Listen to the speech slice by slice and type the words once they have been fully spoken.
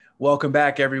Welcome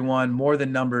back, everyone. More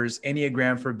Than Numbers,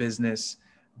 Enneagram for Business.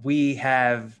 We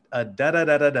have a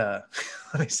da-da-da-da-da.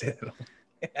 Let me say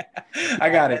that. I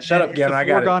got it. Shut up, Gavin. I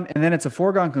got it. And then it's a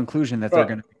foregone conclusion that they're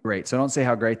going to be great. So don't say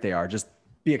how great they are. Just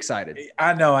be excited.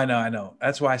 I know.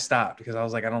 That's why I stopped, because I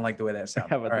was like, I don't like the way that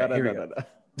sounds. All right, here we go.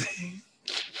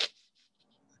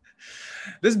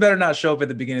 This better not show up at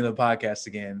the beginning of the podcast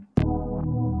again.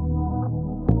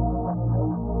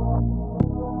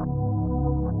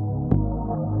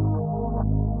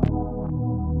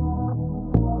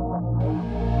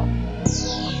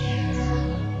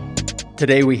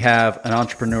 Today we have an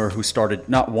entrepreneur who started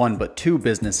not one, but two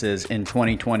businesses in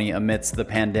 2020 amidst the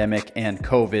pandemic and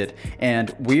COVID.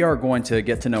 And we are going to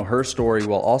get to know her story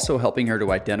while also helping her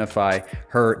to identify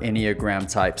her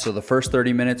Enneagram type. So the first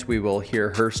 30 minutes, we will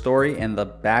hear her story, and the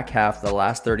back half, the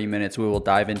last 30 minutes, we will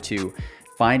dive into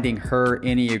finding her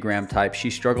Enneagram type. She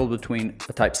struggled between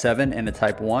a type 7 and a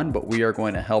type 1, but we are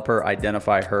going to help her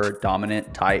identify her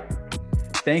dominant type.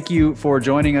 Thank you for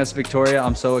joining us, Victoria.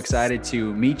 I'm so excited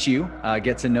to meet you,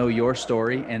 get to know your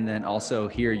story, and then also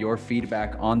hear your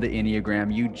feedback on the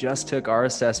Enneagram. You just took our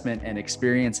assessment and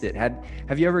experienced it.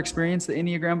 Have you ever experienced the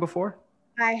Enneagram before?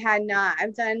 I had not.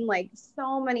 I've done like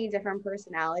so many different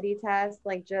personality tests,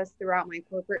 like just throughout my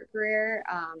corporate career.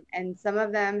 And some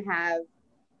of them have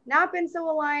not been so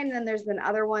aligned. And then there's been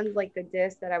other ones like the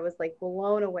DISC that I was like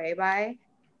blown away by.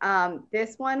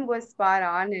 This one was spot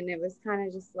on, and it was kind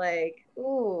of just like,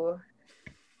 ooh,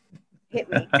 hit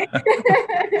me.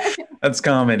 That's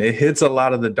common. It hits a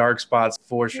lot of the dark spots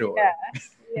for sure.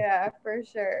 Yeah, for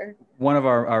sure. One of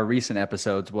our recent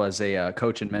episodes was a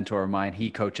coach and mentor of mine. He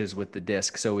coaches with the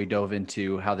DISC. So we dove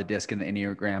into how the DISC and the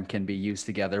Enneagram can be used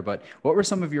together. But what were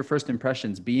some of your first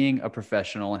impressions being a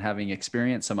professional and having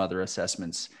experienced some other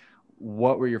assessments?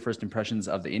 What were your first impressions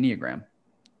of the Enneagram?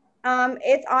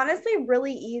 It's honestly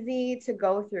really easy to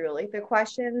go through. Like the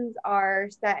questions are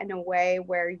set in a way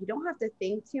where you don't have to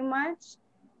think too much.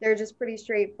 They're just pretty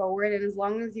straightforward. And as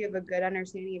long as you have a good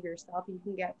understanding of yourself, you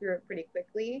can get through it pretty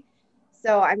quickly.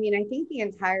 So, I mean, I think the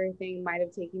entire thing might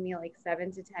have taken me like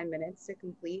 7 to 10 minutes to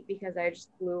complete because I just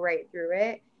flew right through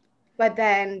it. But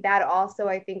then that also,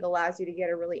 I think, allows you to get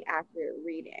a really accurate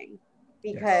reading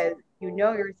because you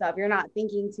know yourself. You're not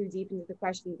thinking too deep into the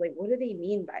questions like, what do they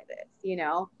mean by this? You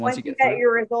know, once you get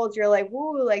your results, you're like,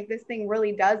 woo, like this thing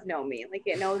really does know me. Like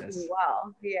it knows me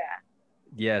well. Yeah.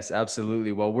 Yes,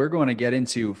 absolutely. Well, we're going to get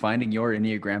into finding your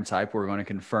Enneagram type. We're going to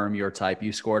confirm your type.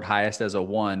 You scored highest as a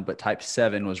 1, but type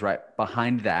 7 was right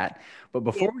behind that. But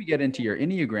before we get into your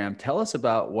Enneagram, tell us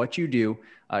about what you do,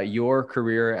 your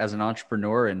career as an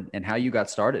entrepreneur, and how you got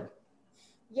started.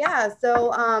 Yeah,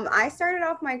 so I started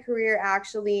off my career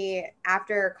actually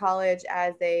after college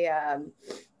as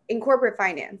in corporate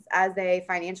finance as a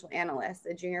financial analyst,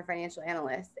 a junior financial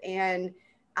analyst. And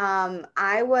I'm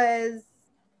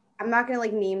not going to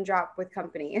like name drop with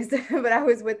companies, but I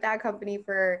was with that company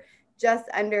for just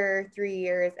under 3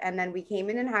 years. And then we came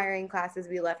in hiring classes,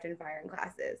 we left in firing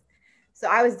classes. So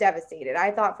I was devastated.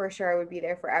 I thought for sure I would be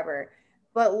there forever.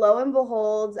 But lo and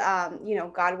behold,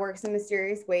 God works in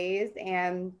mysterious ways.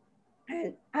 And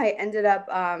I ended up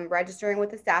registering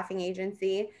with a staffing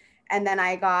agency. And then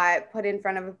I got put in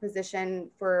front of a position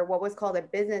for what was called a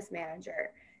business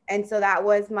manager. And so that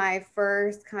was my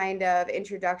first kind of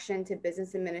introduction to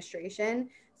business administration.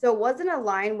 So it wasn't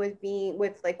aligned with being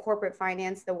with like corporate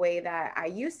finance the way that I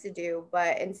used to do,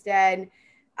 but instead,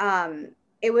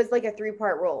 it was like a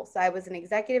 3-part role. So I was an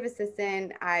executive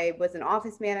assistant, I was an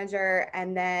office manager,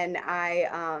 and then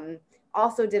I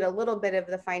also did a little bit of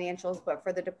the financials, but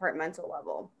for the departmental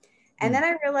level. And then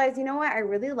I realized, you know what? I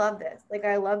really love this. Like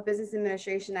I love business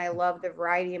administration. I love the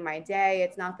variety in my day.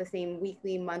 It's not the same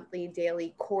weekly, monthly,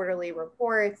 daily, quarterly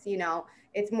reports. You know,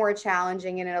 it's more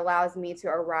challenging and it allows me to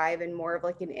arrive in more of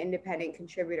like an independent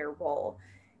contributor role.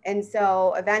 And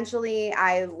so eventually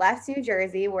I left New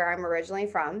Jersey, where I'm originally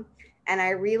from, and I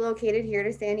relocated here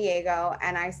to San Diego,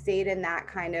 and I stayed in that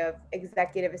kind of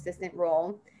executive assistant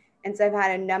role. And so I've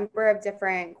had a number of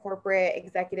different corporate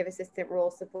executive assistant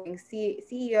roles supporting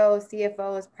CEOs,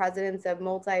 CFOs, presidents of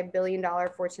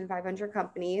multi-billion-dollar Fortune 500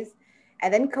 companies.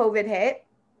 And then COVID hit,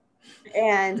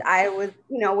 and I was,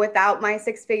 without my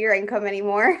 6-figure income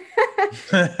anymore.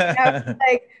 I was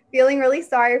like feeling really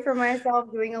sorry for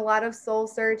myself, doing a lot of soul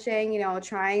searching,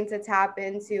 trying to tap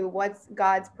into what's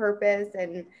God's purpose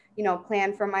and,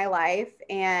 plan for my life.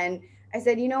 And I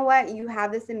said, you know what, you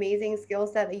have this amazing skill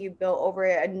set that you built over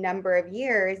a number of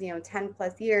years, 10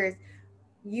 plus years.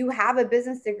 You have a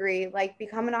business degree, like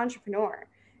become an entrepreneur.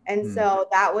 And so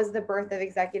that was the birth of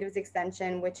Executives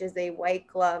Extension, which is a white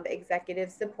glove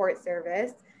executive support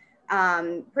service.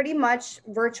 Pretty much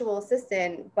virtual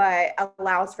assistant, but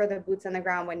allows for the boots on the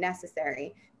ground when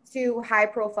necessary to high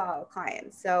profile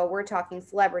clients. So we're talking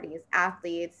celebrities,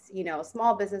 athletes,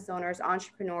 small business owners,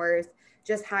 entrepreneurs,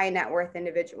 just high net worth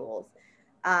individuals.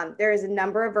 There's a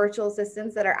number of virtual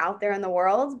assistants that are out there in the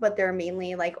world, but they're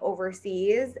mainly like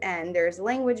overseas, and there's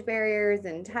language barriers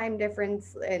and time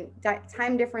differences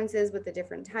with the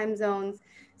different time zones.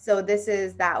 So this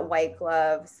is that white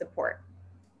glove support.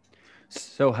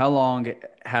 So how long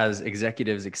has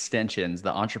Executives Extensions,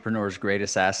 the entrepreneur's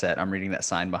greatest asset? I'm reading that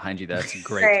sign behind you. That's a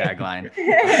great tagline.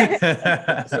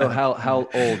 So how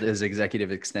old is Executive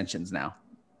Extensions now?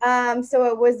 So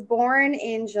it was born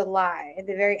in July, at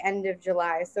the very end of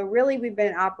July. So really we've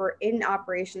been in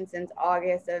operation since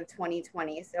August of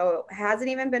 2020. So it hasn't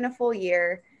even been a full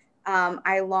year.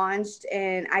 I launched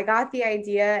and I got the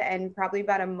idea, and probably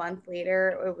about a month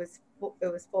later, it was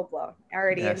full blown. I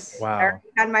already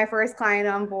had my first client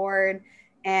on board,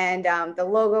 and the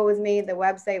logo was made, the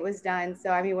website was done. So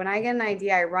I mean, when I get an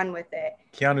idea, I run with it.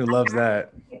 Keanu loves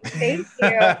that. Thank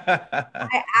you.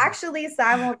 I actually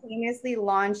simultaneously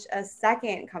launched a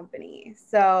second company.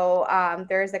 So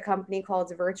there's a company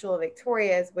called Virtual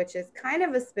Victorias, which is kind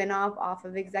of a spinoff off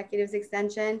of Executives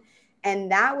Extension.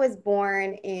 And that was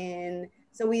born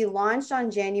so we launched on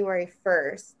January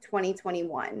 1st,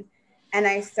 2021. And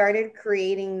I started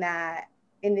creating that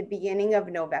in the beginning of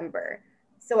November.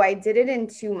 So I did it in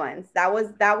 2 months.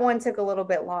 That one took a little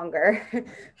bit longer.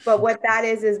 But what that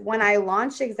is when I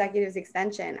launched Executives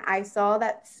Extension, I saw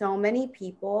that so many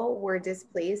people were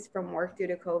displaced from work due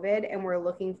to COVID and were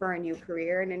looking for a new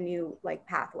career and a new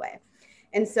pathway.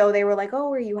 And so they were like,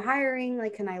 oh, are you hiring?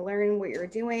 Like, can I learn what you're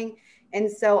doing?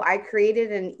 And so I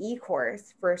created an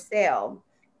e-course for sale.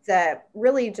 It's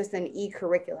really just an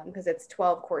e-curriculum because it's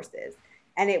 12 courses.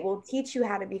 And it will teach you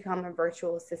how to become a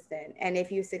virtual assistant. And if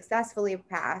you successfully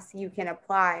pass, you can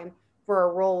apply for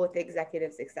a role with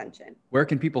Executives Extension. Where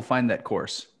can people find that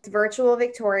course? It's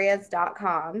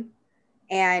virtualvictorias.com.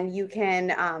 And you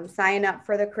can sign up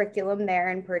for the curriculum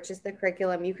there and purchase the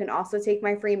curriculum. You can also take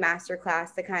my free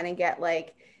masterclass to kind of get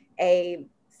like a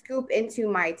scoop into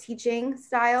my teaching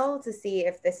style to see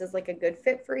if this is like a good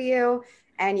fit for you.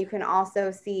 And you can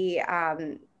also see,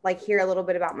 hear a little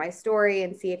bit about my story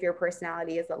and see if your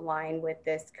personality is aligned with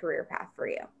this career path for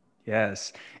you.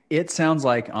 Yes. It sounds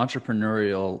like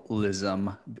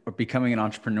entrepreneurialism or becoming an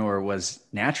entrepreneur was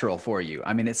natural for you.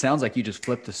 I mean, it sounds like you just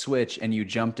flipped the switch and you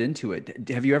jumped into it.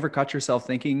 Have you ever caught yourself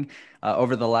thinking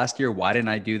over the last year, why didn't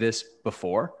I do this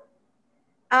before?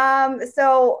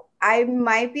 So I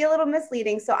might be a little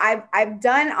misleading. So I've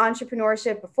done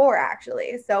entrepreneurship before,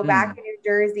 actually. So back in New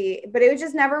Jersey, but it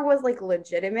just never was like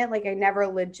legitimate. Like I never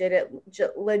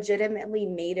legitimately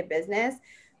made a business.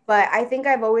 But I think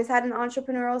I've always had an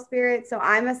entrepreneurial spirit. So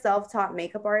I'm a self-taught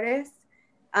makeup artist.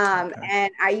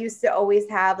 And I used to always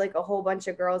have like a whole bunch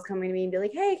of girls coming to me and be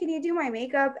like, hey, can you do my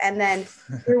makeup? And then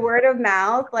through word of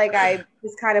mouth, like I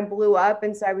just kind of blew up.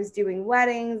 And so I was doing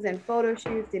weddings and photo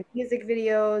shoots and music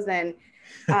videos. And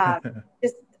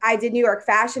I did New York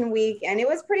Fashion Week, and it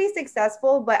was pretty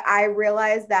successful. But I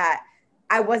realized that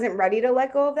I wasn't ready to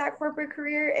let go of that corporate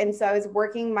career. And so I was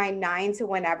working my 9 to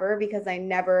whenever because I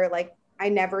never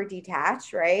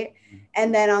detached, right?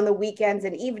 And then on the weekends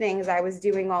and evenings, I was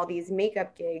doing all these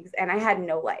makeup gigs and I had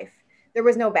no life. There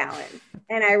was no balance.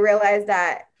 And I realized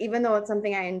that even though it's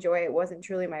something I enjoy, it wasn't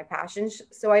truly my passion.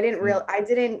 So I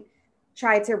didn't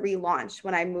try to relaunch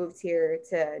when I moved here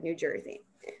to New Jersey.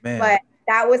 Man. But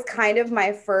that was kind of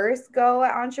my first go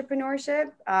at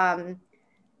entrepreneurship.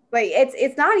 But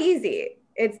it's not easy.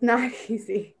 It's not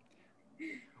easy.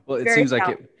 Well, it seems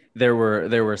like there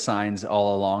were signs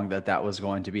all along that was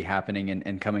going to be happening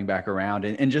and coming back around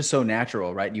and just so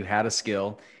natural, right? You had a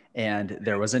skill and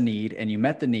there was a need and you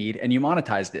met the need and you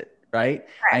monetized it, right?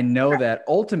 I know that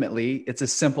ultimately it's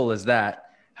as simple as that.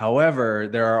 However,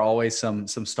 there are always some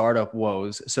startup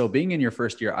woes. So being in your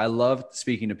first year, I love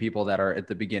speaking to people that are at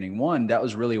the beginning. One, that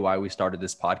was really why we started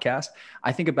this podcast.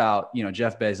 I think about,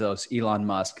 Jeff Bezos, Elon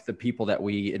Musk, the people that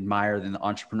we admire in the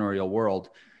entrepreneurial world,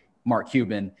 Mark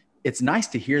Cuban. It's nice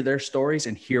to hear their stories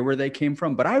and hear where they came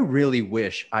from, but I really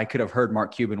wish I could have heard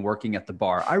Mark Cuban working at the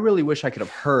bar. I really wish I could have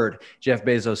heard Jeff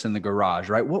Bezos in the garage,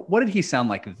 right? What did he sound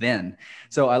like then?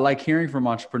 So I like hearing from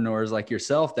entrepreneurs like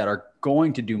yourself that are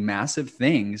going to do massive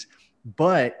things,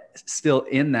 but still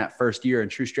in that first year.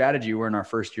 And True Strategy, we're in our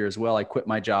first year as well. I quit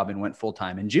my job and went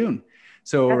full-time in June.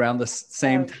 So around the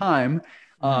same time,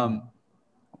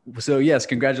 So yes,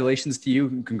 congratulations to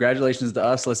you. Congratulations to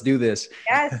us. Let's do this.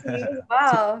 Yes, you as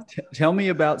well. Tell me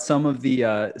about some of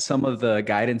the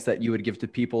guidance that you would give to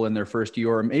people in their first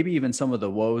year, or maybe even some of the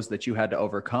woes that you had to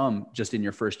overcome just in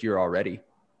your first year already.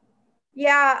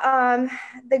 Yeah,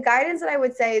 the guidance that I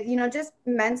would say, just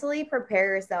mentally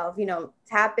prepare yourself,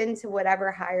 tap into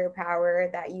whatever higher power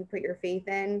that you put your faith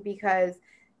in, because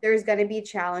there's going to be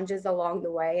challenges along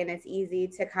the way, and it's easy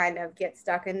to kind of get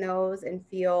stuck in those and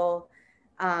feel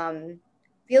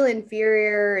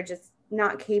inferior, or just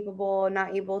not capable,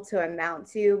 not able to amount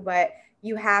to, but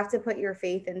you have to put your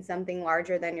faith in something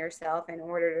larger than yourself in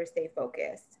order to stay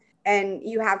focused. And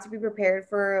you have to be prepared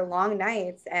for long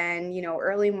nights and,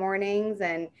 early mornings.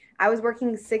 And I was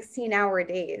working 16-hour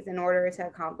days in order to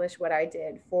accomplish what I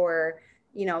did for,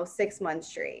 6 months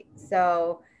straight.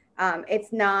 So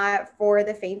it's not for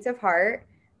the faint of heart.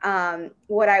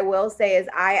 What I will say is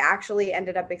I actually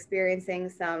ended up experiencing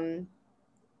some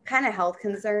kind of health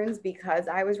concerns because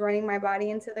I was running my body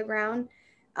into the ground.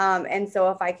 And so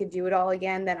if I could do it all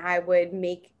again, then I would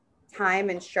make time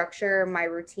and structure my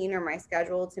routine or my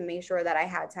schedule to make sure that I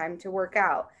had time to work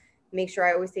out, make sure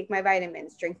I always take my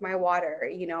vitamins, drink my water,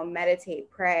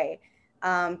 meditate, pray,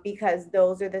 because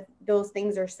those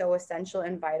things are so essential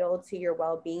and vital to your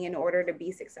well-being in order to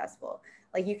be successful.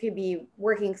 Like, you could be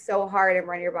working so hard and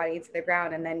run your body into the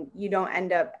ground, and then you don't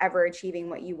end up ever achieving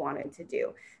what you wanted to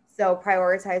do. So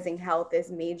prioritizing health is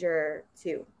major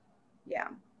too. Yeah.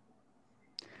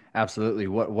 Absolutely.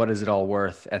 What is it all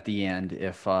worth at the end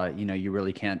if you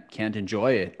really can't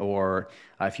enjoy it, or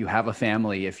if you have a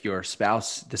family, if your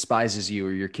spouse despises you,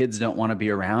 or your kids don't want to be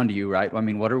around you, right? I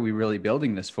mean, what are we really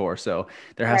building this for? So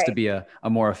there has to be a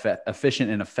more efficient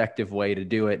and effective way to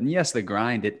do it. And yes, the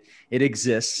grind, it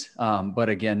exists, but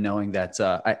again, knowing that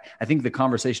I think the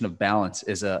conversation of balance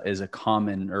is a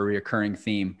common or reoccurring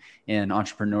theme in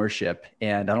entrepreneurship,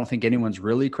 and I don't think anyone's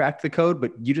really cracked the code,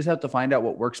 but you just have to find out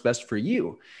what works best for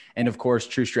you. And of course,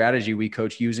 True Strategy, we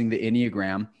coach using the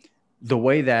Enneagram. The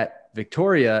way that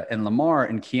Victoria and Lamar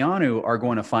and Keanu are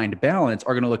going to find balance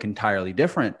are going to look entirely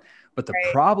different. But the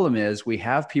problem is, we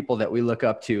have people that we look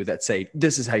up to that say,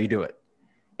 this is how you do it.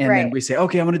 And then we say,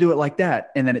 okay, I'm going to do it like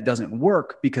that. And then it doesn't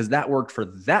work because that worked for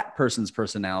that person's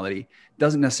personality.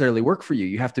 Doesn't necessarily work for you.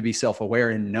 You have to be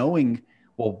self-aware and knowing,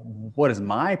 well, what is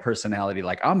my personality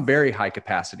like? I'm very high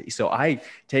capacity. So I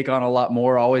take on a lot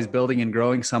more, always building and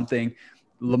growing something.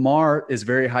 Lamar is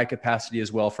very high capacity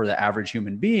as well for the average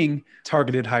human being.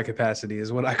 Targeted high capacity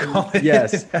is what I call it.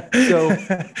 Yes. So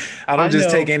I don't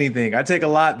just take anything. I take a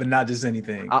lot, but not just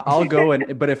anything. I'll go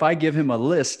but if I give him a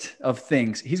list of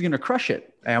things, he's going to crush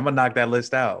it. Hey, I'm going to knock that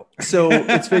list out. So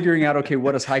it's figuring out, okay,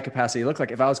 what does high capacity look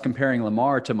like? If I was comparing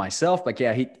Lamar to myself, like,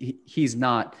 yeah, he's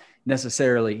not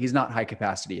high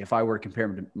capacity. If I were to compare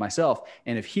him to myself,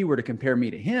 and if he were to compare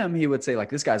me to him, he would say, like,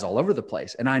 this guy's all over the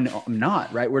place. And I know I'm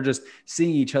not, right? We're just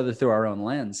seeing each other through our own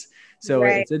lens. So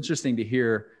it's interesting to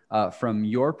hear from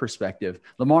your perspective.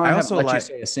 Lamar, I haven't let you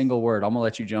say a single word. I'm gonna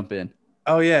let you jump in.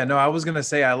 Oh yeah, no, I was gonna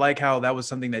say, I like how that was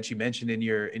something that you mentioned in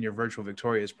your Virtual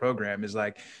Victorious program, is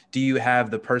like, do you have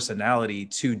the personality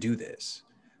to do this?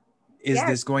 Is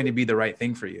this going to be the right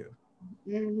thing for you?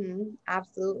 Mm-hmm.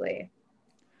 Absolutely.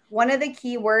 One of the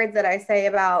key words that I say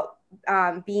about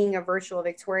being a virtual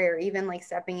Victoria, or even like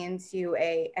stepping into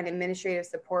an administrative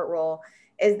support role,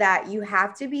 is that you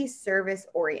have to be service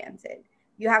oriented.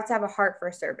 You have to have a heart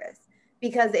for service,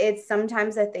 because it's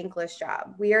sometimes a thankless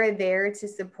job. We are there to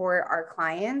support our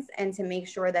clients and to make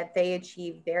sure that they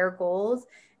achieve their goals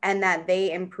and that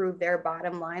they improve their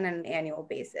bottom line on an annual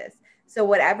basis. So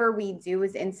whatever we do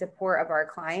is in support of our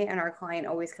client, and our client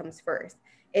always comes first.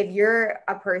 If you're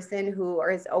a person who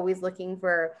is always looking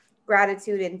for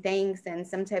gratitude and thanks and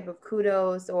some type of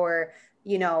kudos, or,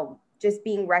 just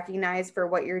being recognized for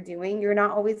what you're doing, you're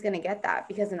not always going to get that,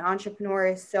 because an entrepreneur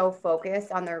is so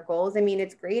focused on their goals. I mean,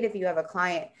 it's great if you have a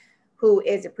client who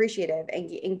is appreciative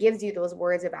and gives you those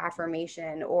words of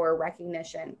affirmation or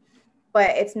recognition, but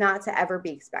it's not to ever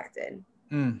be expected.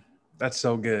 That's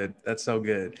so good. That's so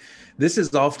good. This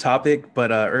is off topic, but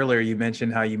earlier you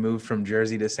mentioned how you moved from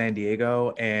Jersey to San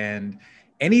Diego, and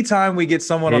anytime we get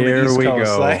someone on the East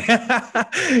Coast, like,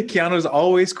 Keanu's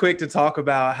always quick to talk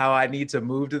about how I need to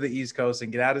move to the East Coast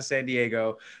and get out of San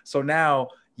Diego. So now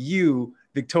you,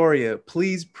 Victoria,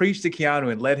 please preach to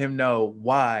Keanu and let him know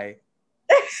why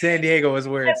San Diego is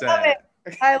where it's at.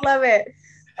 I love it.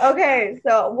 Okay,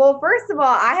 so, well, first of all,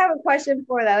 I have a question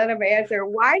for that and I'm going to answer.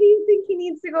 Why do you think he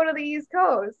needs to go to the East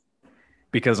Coast?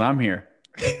 Because I'm here.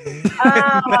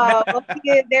 Oh,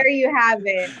 there you have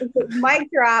it. Mic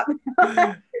drop.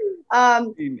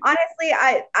 Honestly,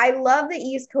 I love the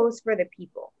East Coast for the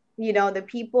people. You know, the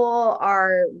people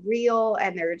are real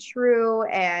and they're true,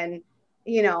 and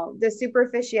you know, the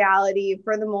superficiality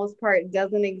for the most part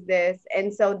doesn't exist.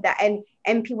 And so that,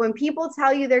 when people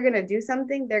tell you they're going to do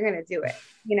something, they're going to do it.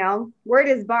 You know, word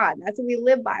is bond. That's what we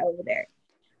live by over there.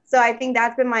 So I think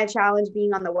that's been my challenge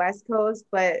being on the West Coast,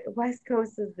 but West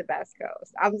Coast is the best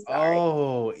coast. I'm sorry.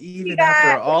 Oh, We even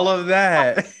after got all of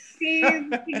that. we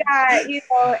got, you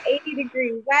know,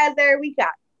 80-degree weather. We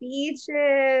got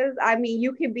beaches. I mean,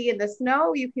 you can be in the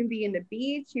snow, you can be in the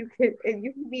beach, you can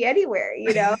be anywhere,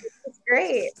 you know. It's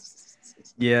great.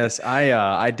 Yes,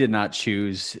 I did not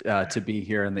choose to be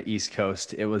here on the East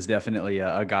Coast. It was definitely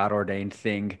a God ordained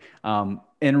thing.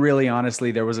 And really, honestly,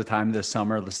 there was a time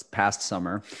this past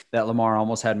summer, that Lamar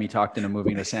almost had me talked into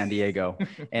moving to San Diego.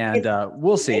 And It's,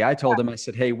 we'll see. I told him, I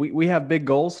said, hey, we have big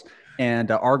goals,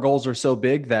 and our goals are so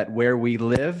big that where we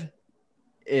live,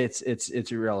 it's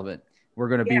irrelevant. We're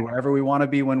going to be yeah. wherever we want to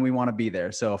be when we want to be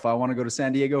there. So if I want to go to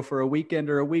San Diego for a weekend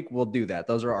or a week, we'll do that.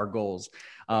 Those are our goals.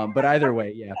 But either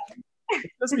way, yeah,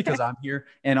 it's just because I'm here.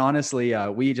 And honestly,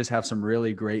 we just have some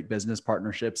really great business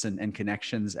partnerships and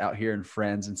connections out here and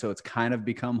friends. And so it's kind of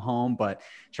become home. But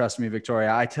trust me,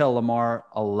 Victoria, I tell Lamar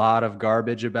a lot of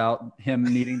garbage about him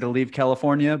needing to leave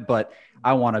California, but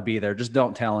I want to be there. Just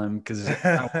don't tell him, because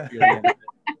I want to hear the end of it.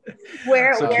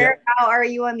 So Where how are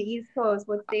you on the East Coast?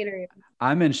 What state are you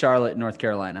I'm in Charlotte, North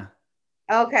Carolina.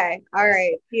 in? Okay. All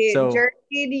right. So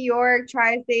Jersey, New York,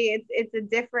 tri-state, it's a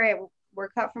different, we're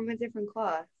cut from a different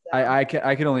cloth. So I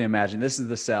can only imagine. This is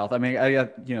the South. I mean, I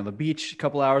got, the beach a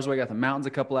couple hours away, got the mountains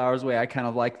a couple hours away. I kind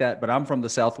of like that, but I'm from the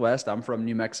Southwest. I'm from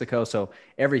New Mexico, so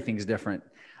everything's different.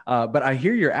 But I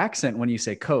hear your accent when you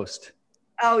say coast.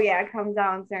 oh yeah, it comes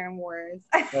down certain words.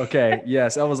 Okay,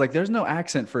 yes. I was like, there's no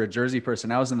accent for a Jersey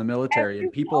person. I was in the military, and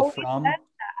Everyone always said that.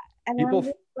 And I'm people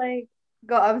just like,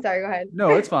 I'm sorry, go ahead.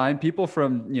 no, it's fine. People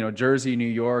from, Jersey, New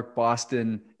York,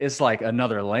 Boston, it's like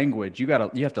another language. You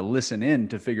have to listen in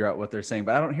to figure out what they're saying,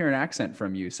 but I don't hear an accent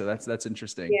from you, so that's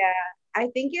interesting. Yeah, I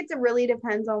think it really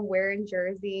depends on where in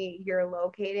Jersey you're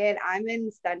located. I'm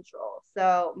in Central,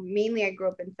 so mainly I grew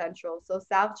up in Central. So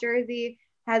South Jersey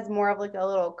has more of like a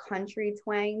little country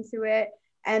twang to it.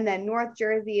 And then North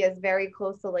Jersey is very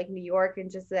close to like New York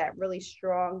and just that really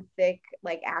strong, thick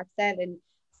like accent. And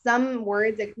some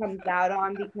words it comes out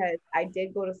on because I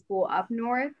did go to school up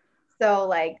north. So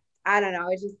like, I don't know,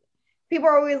 it's just people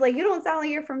are always like, you don't sound like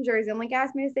you're from Jersey. I'm like,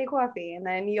 ask me to say coffee. And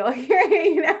then you'll hear it,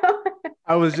 you know?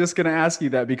 I was just going to ask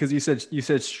you that because you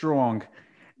said strong,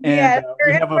 and Yeah,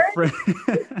 we have a friend.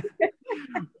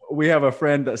 We have a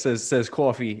friend that says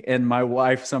coffee, and my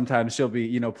wife sometimes she'll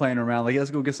be playing around like, let's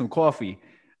go get some coffee,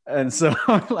 and so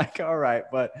I'm like, all right,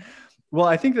 but well,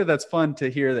 I think that's fun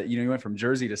to hear that you went from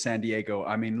Jersey to San Diego.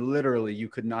 I mean, literally, you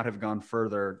could not have gone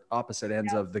further, opposite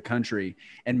ends of the country,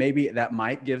 and maybe that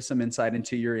might give some insight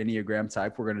into your Enneagram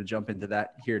type. We're going to jump into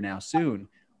that here now soon.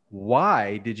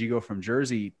 Why did you go from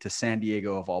Jersey to San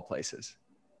Diego of all places?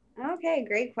 okay,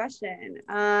 great question.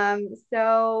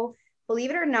 So believe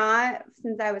it or not,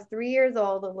 since I was 3 years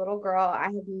old, a little girl, I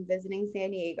have been visiting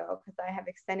San Diego because I have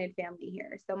extended family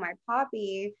here. So my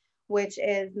poppy, which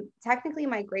is technically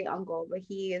my great uncle, but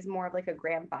he is more of like a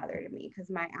grandfather to me because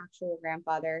my actual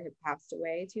grandfather had passed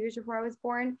away 2 years before I was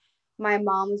born. My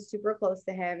mom was super close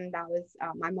to him. That was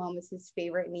my mom was his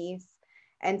favorite niece,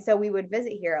 and so we would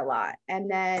visit here a lot.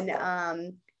 And then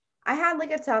I had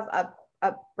like a tough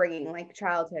upbringing, like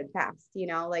childhood past,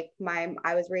 like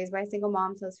I was raised by a single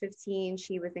mom till I was 15.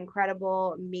 She was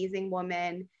incredible, amazing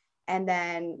woman. And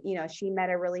then, she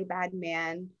met a really bad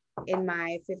man in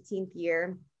my 15th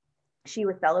year. She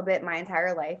was celibate my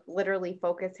entire life, literally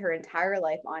focused her entire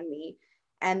life on me,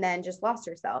 and then just lost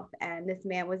herself. And this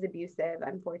man was abusive,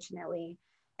 unfortunately.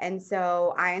 And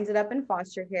so I ended up in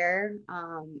foster care,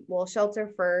 well,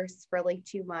 shelter first for like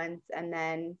 2 months. And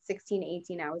then 16,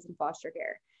 18, I was in foster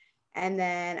care. And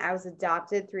then I was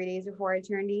adopted 3 days before I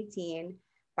turned 18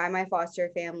 by my foster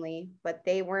family, but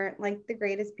they weren't like the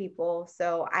greatest people.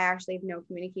 So I actually have no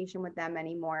communication with them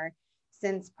anymore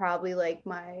since probably like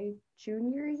my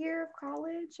junior year of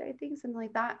college, I think, something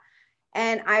like that.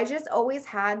 And I just always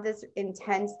had this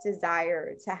intense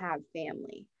desire to have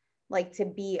family, like to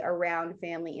be around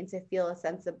family and to feel a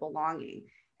sense of belonging.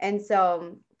 And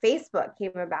so Facebook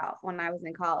came about when I was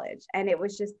in college, and it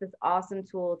was just this awesome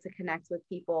tool to connect with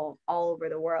people all over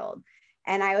the world.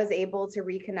 And I was able to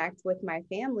reconnect with my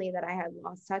family that I had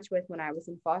lost touch with when I was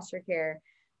in foster care.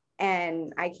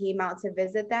 And I came out to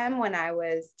visit them when I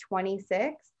was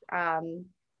 26,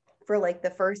 for like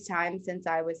the first time since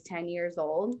I was 10 years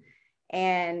old.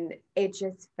 And it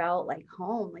just felt like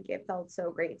home. Like it felt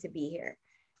so great to be here.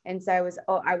 And so I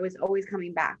was always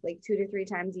coming back, like 2 to 3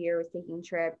 times a year, was taking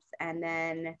trips. And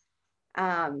then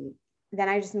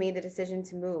I just made the decision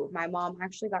to move. My mom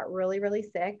actually got really, really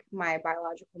sick, my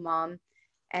biological mom.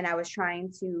 And I was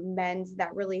trying to mend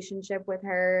that relationship with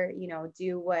her, you know,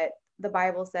 do what the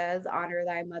Bible says, honor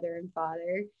thy mother and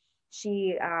father.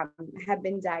 She had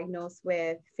been diagnosed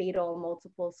with fatal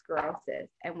multiple sclerosis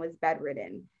and was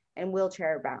bedridden and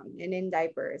wheelchair bound and in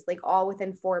diapers, like all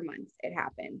within 4 months it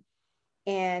happened.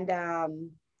 And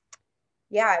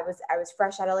yeah, I was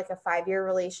fresh out of like a 5-year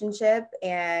relationship,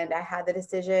 and I had the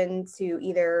decision to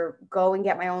either go and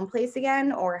get my own place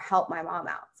again or help my mom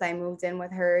out. So I moved in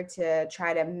with her to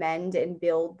try to mend and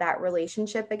build that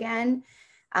relationship again.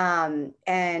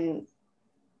 And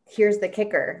here's the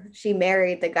kicker: she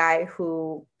married the guy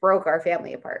who broke our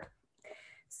family apart.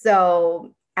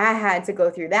 So I had to go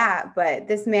through that. But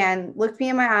this man looked me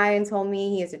in my eye and told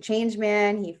me he is a changed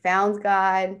man. He found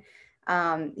God.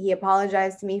 He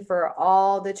apologized to me for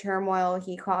all the turmoil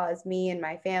he caused me and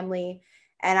my family.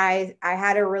 And I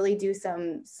had to really do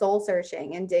some soul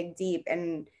searching and dig deep.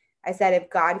 And I said, if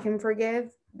God can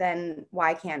forgive, then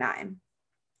why can't I?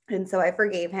 And so I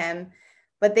forgave him.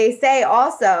 But they say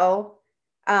also,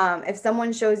 if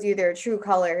someone shows you their true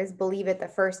colors, believe it the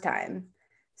first time.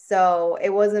 So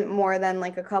it wasn't more than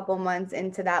like a couple months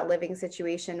into that living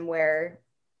situation where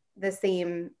the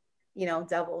same, you know,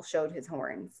 devil showed his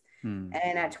horns. And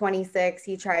at 26,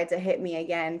 he tried to hit me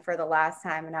again for the last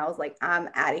time. And I was like, I'm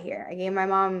out of here. I gave my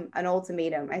mom an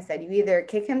ultimatum. I said, you either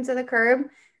kick him to the curb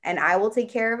and I will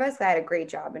take care of us. I had a great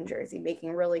job in Jersey,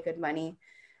 making really good money.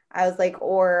 I was like,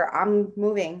 or I'm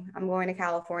moving. I'm going to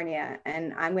California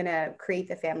and I'm going to create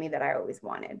the family that I always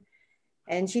wanted.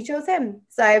 And she chose him.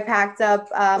 So I packed up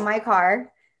my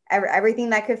car, everything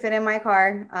that could fit in my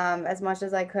car, as much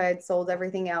as I could, sold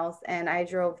everything else. And I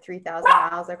drove 3,000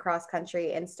 miles across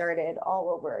country and started all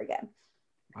over again.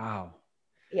 Wow.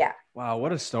 Yeah. Wow.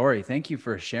 What a story. Thank you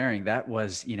for sharing. That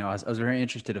was, you know, I was very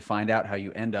interested to find out how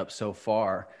you end up so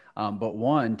far. But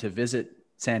one, to visit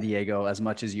San Diego as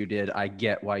much as you did, I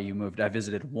get why you moved. I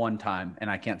visited one time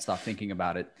and I can't stop thinking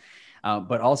about it.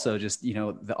 But also just, you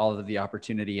know, all of the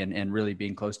opportunity and really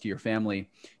being close to your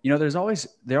family. You know, there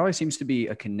always seems to be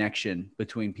a connection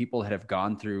between people that have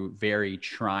gone through very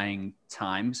trying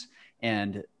times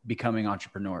and becoming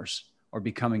entrepreneurs or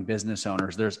becoming business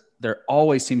owners. There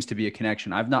always seems to be a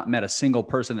connection. I've not met a single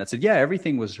person that said, yeah,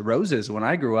 everything was roses when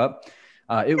I grew up.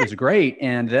 It was great.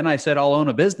 And then I said, I'll own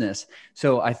a business.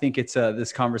 So I think it's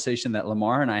this conversation that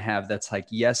Lamar and I have that's like,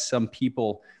 yes, some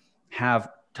people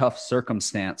have tough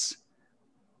circumstance,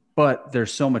 but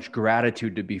there's so much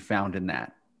gratitude to be found in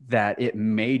that it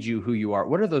made you who you are.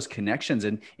 What are those connections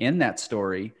in that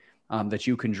story that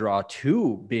you can draw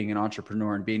to being an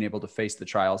entrepreneur and being able to face the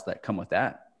trials that come with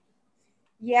that?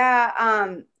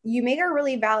 Yeah, you make a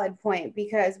really valid point,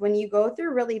 because when you go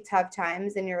through really tough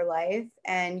times in your life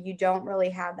and you don't really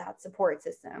have that support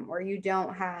system, or you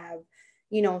don't have,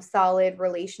 you know, solid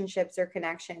relationships or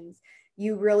connections,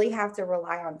 you really have to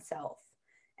rely on self.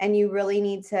 And you really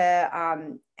need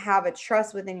to have a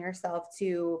trust within yourself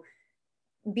to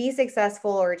be successful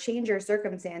or change your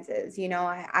circumstances. You know,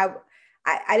 I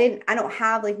don't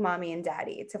have like mommy and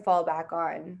daddy to fall back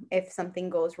on if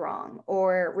something goes wrong,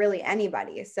 or really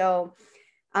anybody. So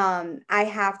I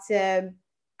have to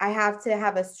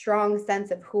have a strong sense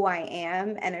of who I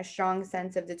am and a strong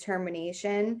sense of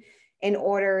determination in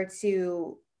order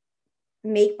to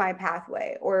make my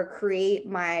pathway or create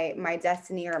my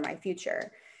destiny or my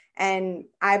future. And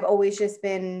I've always just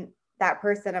been that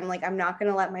person. I'm like, I'm not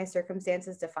going to let my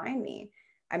circumstances define me.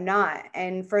 I'm not.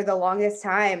 And for the longest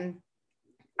time,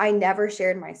 I never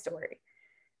shared my story.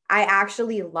 I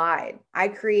actually lied. I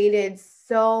created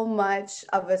so much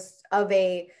of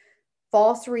a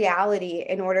false reality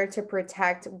in order to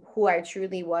protect who I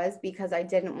truly was, because I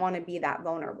didn't want to be that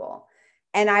vulnerable.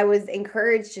 And I was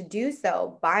encouraged to do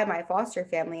so by my foster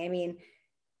family. I mean,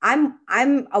 I'm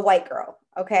a white girl.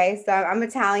 Okay. So I'm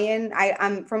Italian.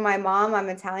 I'm from my mom, I'm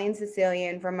Italian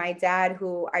Sicilian. From my dad,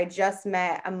 who I just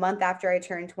met a month after I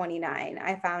turned 29,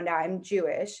 I found out I'm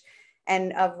Jewish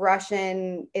and of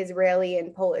Russian, Israeli,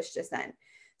 and Polish descent.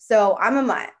 So I'm a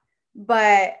mutt,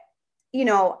 but you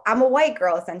know, I'm a white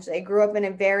girl essentially. I grew up in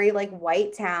a very like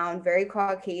white town, very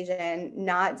Caucasian,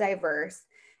 not diverse.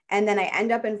 And then I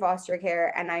end up in foster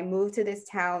care and I move to this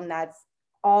town that's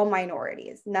all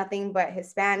minorities, nothing but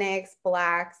Hispanics,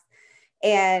 Blacks.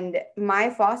 And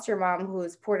my foster mom,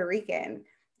 who's Puerto Rican,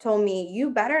 told me, you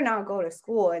better not go to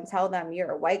school and tell them you're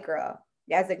a white girl.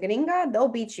 As a gringa, they'll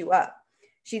beat you up.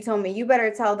 She told me, you better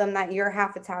tell them that you're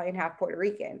half Italian, half Puerto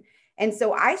Rican. And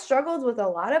so I struggled with a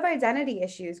lot of identity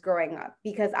issues growing up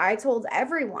because I told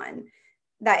everyone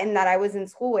that I was in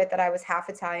school with that I was half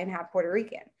Italian, half Puerto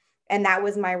Rican. And that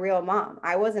was my real mom.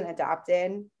 I wasn't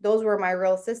adopted. Those were my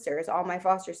real sisters, all my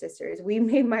foster sisters. We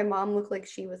made my mom look like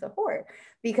she was a whore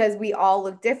because we all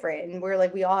look different. And we're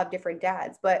like, we all have different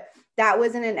dads. But that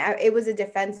wasn't it was a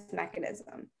defense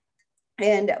mechanism.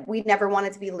 And we never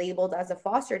wanted to be labeled as a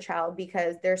foster child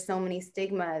because there's so many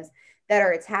stigmas that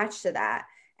are attached to that.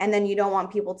 And then you don't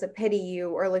want people to pity you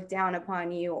or look down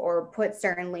upon you or put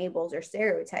certain labels or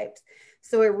stereotypes.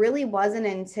 So it really wasn't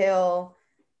until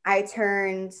I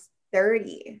turned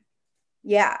 30.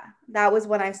 Yeah, that was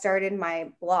when I started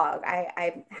my blog.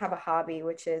 I have a hobby,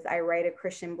 which is I write a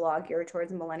Christian blog geared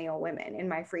towards millennial women in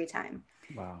my free time.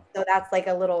 Wow. So that's like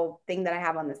a little thing that I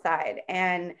have on the side.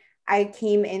 And I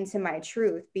came into my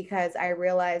truth because I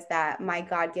realized that my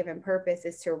God-given purpose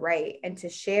is to write and to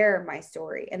share my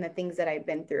story and the things that I've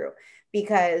been through.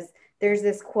 Because there's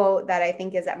this quote that I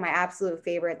think is my absolute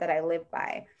favorite that I live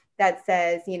by that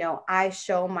says, you know, I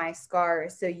show my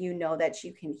scars so you know that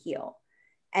you can heal.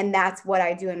 And that's what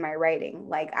I do in my writing.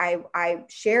 Like I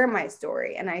share my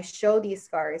story and I show these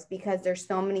scars because there's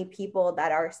so many people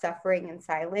that are suffering in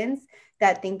silence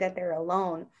that think that they're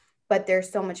alone. But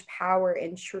there's so much power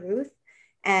in truth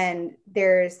and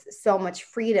there's so much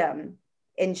freedom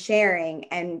in sharing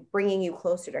and bringing you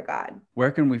closer to God.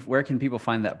 Where can people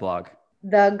find that blog?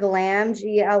 The Glamb,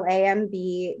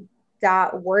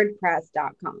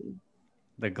 GLAMB.wordpress.com.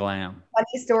 The Glam.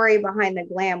 Funny story behind the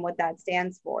Glam, what that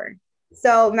stands for.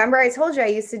 So remember I told you I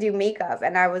used to do makeup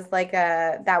and I was like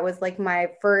that was like my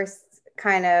first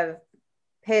kind of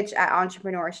pitch at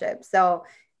entrepreneurship. So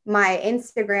my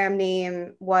Instagram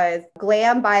name was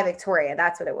Glam by Victoria.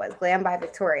 That's what it was, Glam by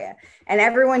Victoria. And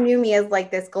everyone knew me as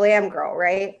like this glam girl,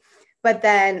 right? But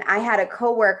then I had a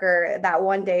coworker that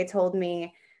one day told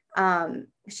me,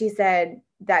 she said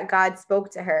that God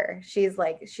spoke to her. She's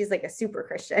like a super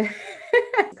Christian.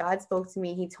 God spoke to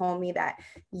me. He told me that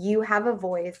you have a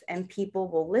voice and people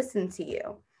will listen to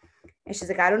you. And she's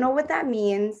like, I don't know what that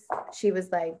means. She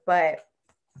was like, but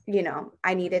you know,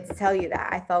 I needed to tell you that.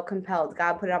 I felt compelled.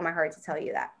 God put it on my heart to tell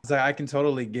you that. So I can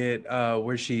totally get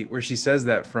where she says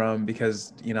that from,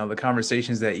 because, you know, the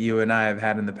conversations that you and I have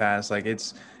had in the past, like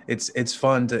it's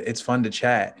fun to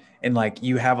chat, and like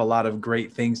you have a lot of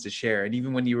great things to share. And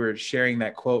even when you were sharing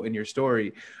that quote in your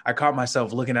story, I caught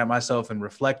myself looking at myself and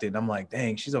reflecting. I'm like,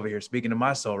 dang, she's over here speaking to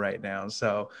my soul right now.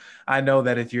 So I know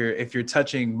that if you're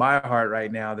touching my heart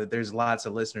right now, that there's lots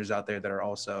of listeners out there that are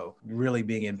also really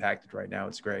being impacted right now.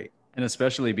 It's great. And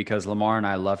especially because Lamar and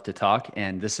I love to talk,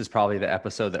 and this is probably the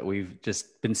episode that we've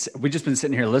just been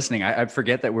sitting here listening. I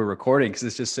forget that we're recording because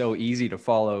it's just so easy to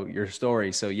follow your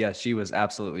story. So yes, she was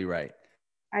absolutely right.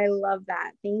 I love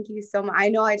that. Thank you so much. I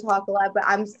know I talk a lot, but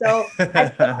I'm so on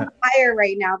fire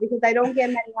right now because I don't get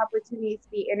many opportunities to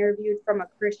be interviewed from a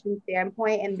Christian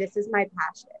standpoint, and this is my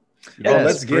passion. Yes, oh,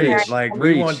 let's get it. Like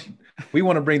we want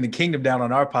to bring the kingdom down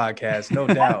on our podcast, no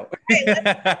doubt.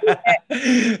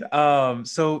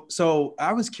 So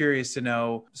I was curious to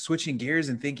know, switching gears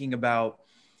and thinking about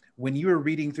when you were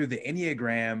reading through the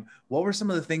Enneagram, what were some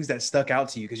of the things that stuck out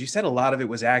to you? Because you said a lot of it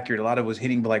was accurate, a lot of it was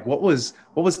hitting, but like what was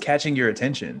catching your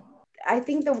attention? I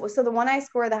think the one I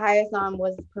scored the highest on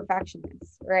was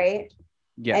perfectionist, right?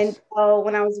 Yes. And so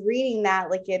when I was reading that,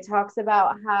 like it talks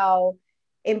about how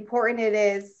important it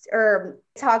is, or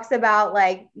talks about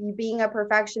like you being a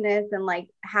perfectionist and like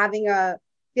having a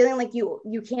feeling like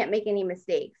you can't make any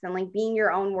mistakes and like being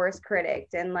your own worst critic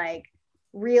and like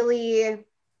really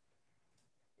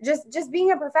just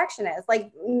being a perfectionist,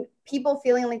 like people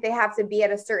feeling like they have to be at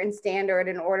a certain standard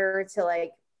in order to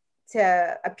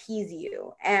appease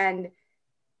you. And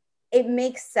it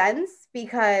makes sense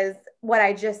because what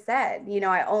I just said, you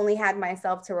know, I only had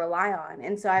myself to rely on.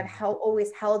 And so I've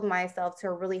always held myself to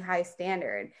a really high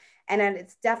standard. And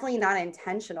it's definitely not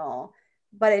intentional,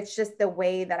 but it's just the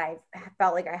way that I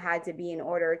felt like I had to be in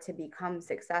order to become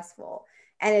successful.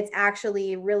 And it's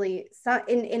actually really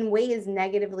in ways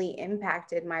negatively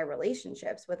impacted my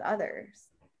relationships with others.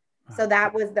 So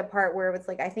that was the part where it was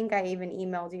like, I think I even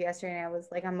emailed you yesterday and I was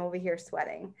like, I'm over here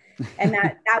sweating. And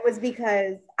that was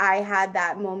because I had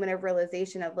that moment of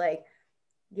realization of like,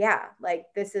 yeah, like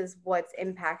this is what's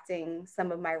impacting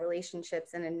some of my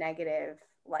relationships in a negative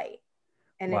light.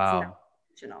 And wow. It's not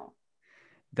intentional.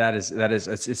 That is,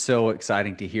 it's so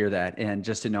exciting to hear that. And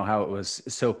just to know how it was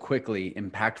so quickly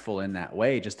impactful in that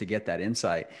way, just to get that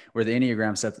insight where the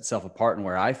Enneagram sets itself apart and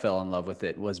where I fell in love with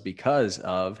it was because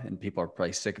of, and people are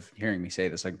probably sick of hearing me say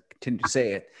this, I continue to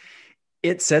say it,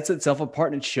 it sets itself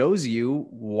apart and it shows you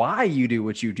why you do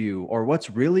what you do or what's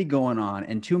really going on.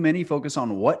 And too many focus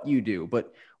on what you do,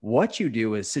 but what you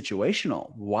do is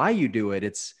situational. Why you do it,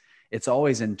 it's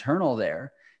always internal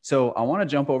there. So I want to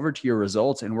jump over to your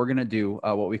results, and we're going to do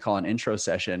what we call an intro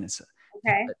session.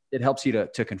 Okay. It helps you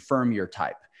to confirm your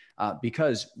type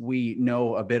because we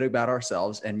know a bit about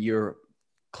ourselves, and you're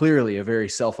clearly a very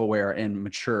self-aware and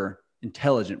mature,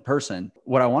 intelligent person.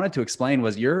 What I wanted to explain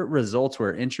was your results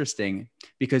were interesting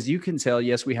because you can tell,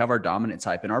 yes, we have our dominant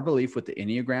type, and our belief with the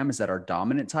Enneagram is that our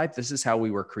dominant type, this is how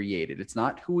we were created. It's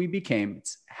not who we became,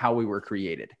 it's how we were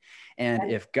created.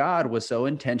 And if God was so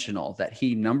intentional that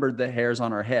he numbered the hairs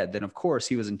on our head, then of course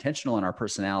he was intentional in our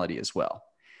personality as well.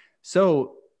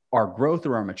 So our growth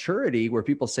or our maturity, where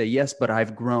people say, yes, but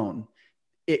I've grown,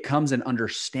 it comes in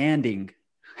understanding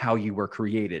how you were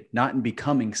created, not in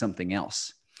becoming something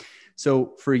else.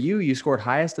 So for you, you scored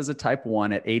highest as a type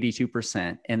 1 at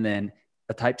 82%, and then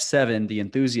a type 7, the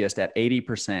enthusiast, at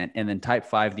 80%, and then type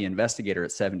 5, the investigator,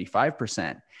 at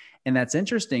 75%. And that's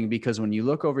interesting because when you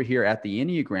look over here at the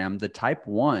Enneagram, the type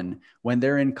 1, when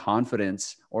they're in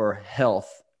confidence or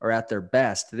health or at their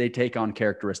best, they take on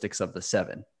characteristics of the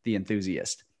 7, the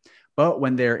enthusiast. But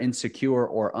when they're insecure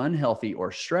or unhealthy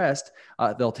or stressed,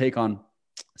 they'll take on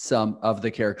some of the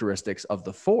characteristics of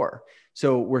the 4.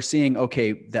 So we're seeing,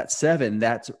 okay, that 7,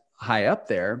 that's high up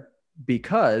there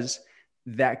because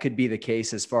that could be the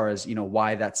case as far as,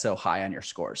 why that's so high on your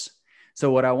scores. So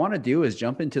what I want to do is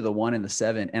jump into the 1 and the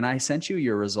 7. And I sent you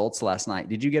your results last night.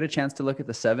 Did you get a chance to look at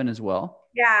the 7 as well?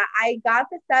 Yeah, I got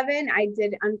the 7. I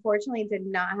unfortunately did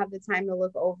not have the time to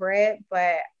look over it,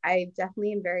 but I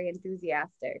definitely am very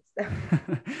enthusiastic. So.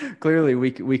 Clearly,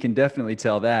 we can definitely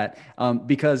tell that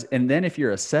because, and then if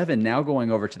you're a 7, now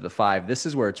going over to the 5, this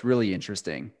is where it's really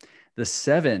interesting. The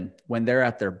 7, when they're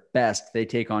at their best, they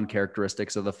take on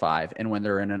characteristics of the 5. And when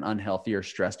they're in an unhealthy or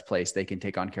stressed place, they can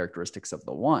take on characteristics of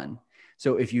the 1.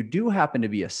 So if you do happen to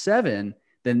be a 7,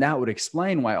 then that would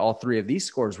explain why all 3 of these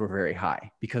scores were very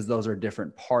high, because those are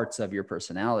different parts of your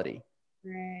personality.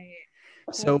 Right.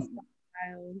 So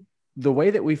the way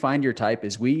that we find your type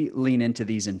is we lean into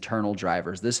these internal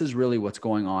drivers. This is really what's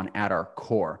going on at our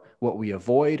core, what we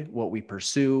avoid, what we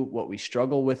pursue, what we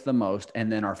struggle with the most, and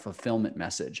then our fulfillment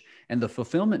message. And the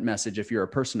fulfillment message, if you're a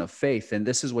person of faith, then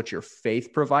this is what your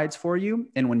faith provides for you.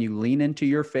 And when you lean into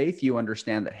your faith, you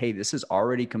understand that, hey, this is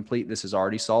already complete. This is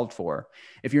already solved for.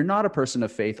 If you're not a person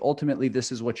of faith, ultimately,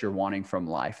 this is what you're wanting from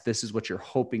life. This is what you're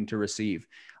hoping to receive,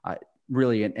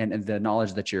 really, and the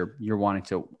knowledge that you're wanting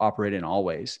to operate in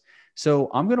always.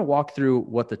 So I'm going to walk through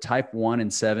what the type 1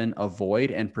 and 7 avoid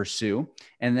and pursue.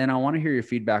 And then I want to hear your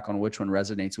feedback on which one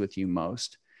resonates with you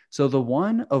most. So the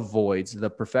 1 avoids, the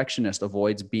perfectionist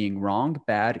avoids being wrong,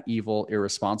 bad, evil,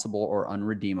 irresponsible, or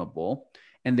unredeemable.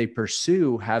 And they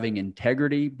pursue having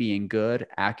integrity, being good,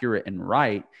 accurate, and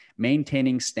right,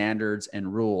 maintaining standards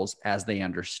and rules as they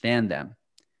understand them.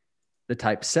 The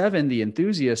type 7, the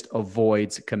enthusiast,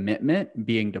 avoids commitment,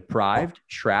 being deprived,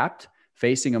 trapped,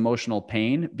 facing emotional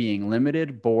pain, being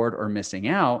limited, bored, or missing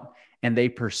out, and they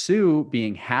pursue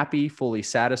being happy, fully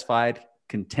satisfied,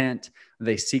 content.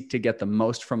 They seek to get the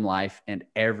most from life and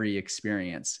every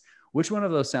experience. Which one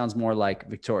of those sounds more like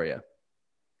Victoria?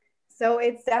 So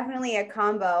it's definitely a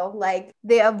combo. Like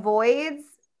the avoids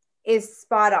is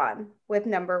spot on with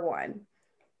number 1,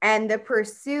 and the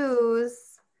pursues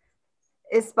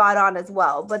is spot on as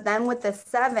well. But then with the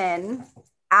 7,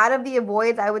 out of the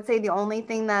avoids, I would say the only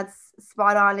thing that's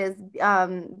spot on is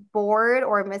bored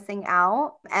or missing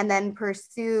out, and then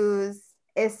pursues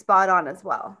is spot on as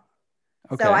well.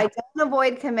 Okay. So I don't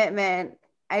avoid commitment.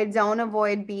 I don't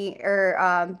avoid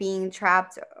being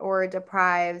trapped or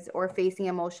deprived or facing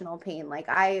emotional pain. Like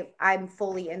I'm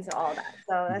fully into all that.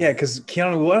 So yeah, because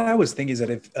Keanu, what I was thinking is that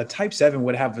if a type 7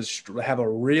 would have a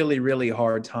really, really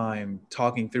hard time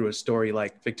talking through a story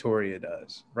like Victoria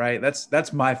does, right?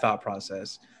 That's my thought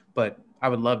process. But I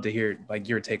would love to hear like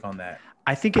your take on that.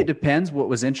 I think it depends. What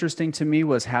was interesting to me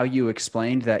was how you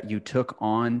explained that you took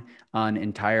on an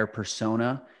entire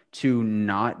persona to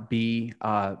not be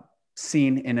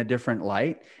seen in a different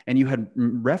light. And you had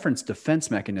referenced defense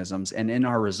mechanisms. And in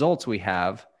our results, we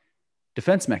have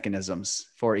defense mechanisms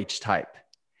for each type.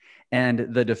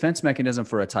 And the defense mechanism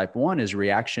for a type 1 is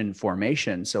reaction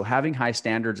formation. So having high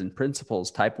standards and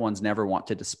principles, type 1s never want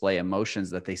to display emotions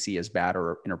that they see as bad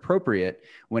or inappropriate.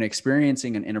 When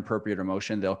experiencing an inappropriate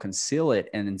emotion, they'll conceal it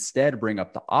and instead bring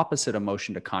up the opposite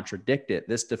emotion to contradict it.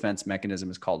 This defense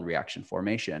mechanism is called reaction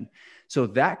formation. So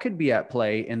that could be at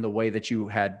play in the way that you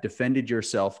had defended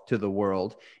yourself to the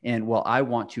world. And well, I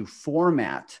want to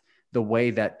format the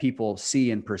way that people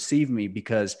see and perceive me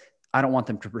because I don't want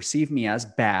them to perceive me as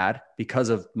bad because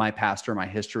of my past or my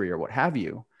history or what have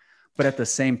you. But at the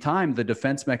same time, the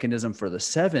defense mechanism for the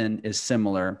 7 is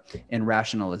similar in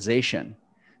rationalization.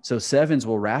 So 7s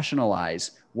will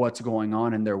rationalize what's going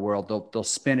on in their world. They'll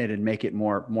spin it and make it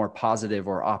more positive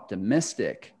or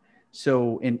optimistic.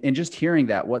 So in just hearing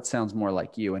that, what sounds more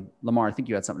like you? And Lamar, I think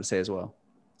you had something to say as well.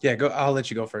 Yeah, go. I'll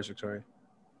let you go first, Victoria.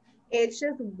 It's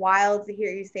just wild to hear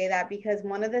you say that, because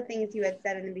one of the things you had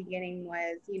said in the beginning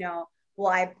was, well,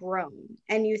 I've grown.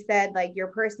 And you said like your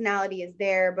personality is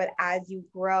there, but as you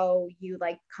grow, you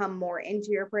like come more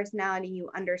into your personality,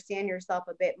 you understand yourself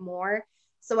a bit more.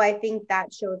 So I think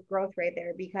that shows growth right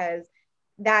there, because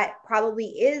that probably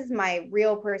is my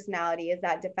real personality, is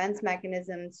that defense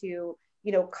mechanism to,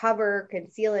 cover,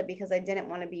 conceal it, because I didn't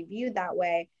want to be viewed that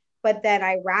way. But then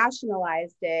I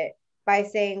rationalized it by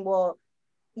saying, well,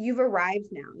 you've arrived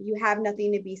now. You have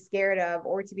nothing to be scared of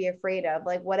or to be afraid of.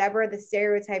 Like whatever the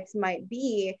stereotypes might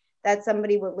be that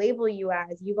somebody would label you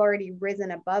as, you've already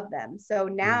risen above them. So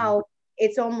now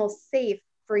it's almost safe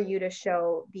for you to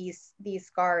show these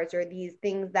scars or these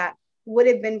things that would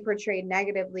have been portrayed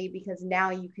negatively, because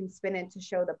now you can spin it to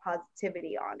show the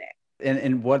positivity on it.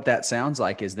 And what that sounds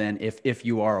like is then if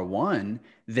you are a 1,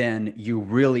 then you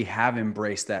really have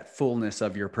embraced that fullness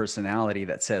of your personality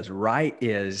that says right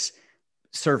is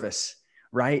service,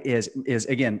 right is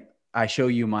again, I show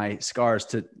you my scars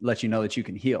to let you know that you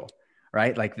can heal,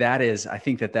 right? Like that is, I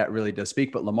think that really does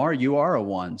speak. But Lamar, you are a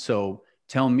 1. So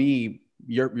tell me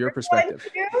your perspective.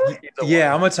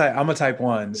 Yeah, I'm a type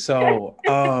 1. So,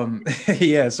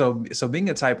 yeah. So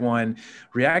being a type 1,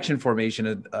 reaction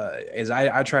formation is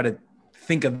I try to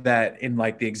think of that in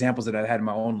like the examples that I had in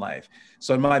my own life.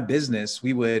 So in my business,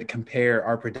 we would compare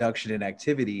our production and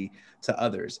activity to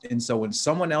others. And so when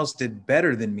someone else did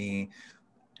better than me,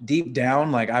 deep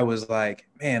down, like I was like,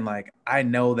 man, like I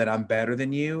know that I'm better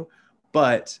than you,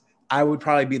 but I would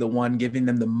probably be the one giving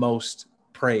them the most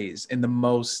praise and the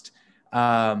most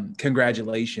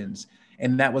congratulations.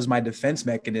 And that was my defense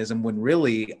mechanism, when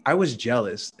really I was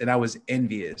jealous and I was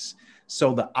envious.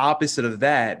 So the opposite of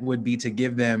that would be to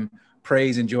give them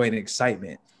praise and joy and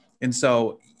excitement. And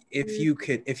so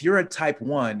if you're a type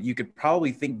 1, you could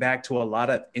probably think back to a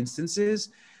lot of instances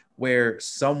where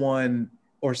someone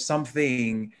or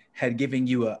something had given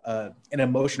you an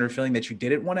emotion or feeling that you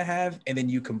didn't want to have, and then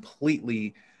you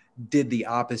completely did the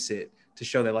opposite to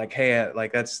show that like, hey,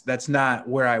 like that's not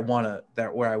where I want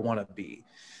to be.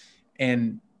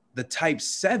 And the type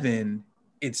 7,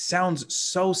 it sounds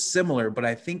so similar, but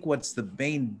I think what's the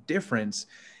main difference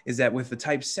is that with the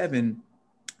type 7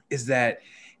 is that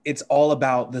it's all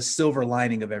about the silver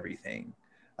lining of everything.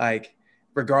 Like,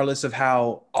 regardless of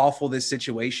how awful this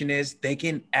situation is, they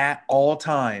can at all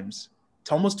times,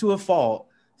 to almost to a fault,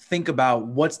 think about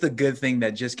what's the good thing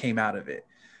that just came out of it,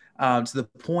 to the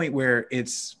point where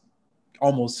it's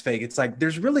almost fake. It's like,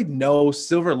 there's really no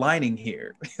silver lining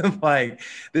here. Like,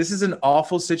 this is an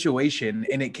awful situation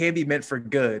and it can be meant for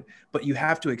good, but you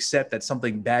have to accept that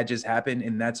something bad just happened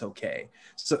and that's okay.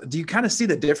 So do you kind of see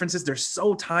the differences? They're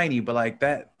so tiny, but like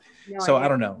that. No, so I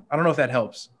don't know. I don't know if that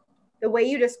helps. The way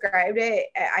you described it,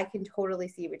 I can totally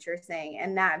see what you're saying.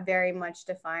 And that very much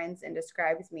defines and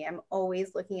describes me. I'm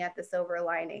always looking at the silver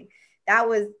lining.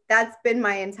 That's been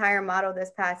my entire motto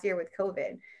this past year with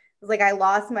COVID. It was like, I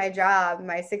lost my job,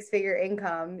 my 6-figure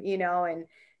income, and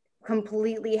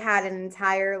completely had an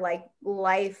entire like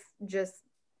life just,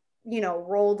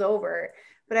 rolled over.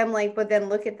 But I'm like, but then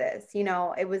look at this,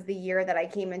 it was the year that I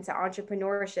came into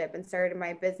entrepreneurship and started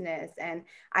my business, and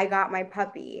I got my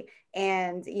puppy,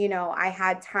 and, I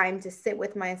had time to sit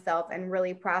with myself and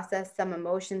really process some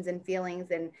emotions and feelings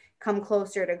and come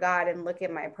closer to God and look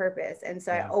at my purpose. And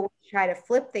so I always try to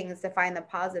flip things to find the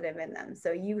positive in them.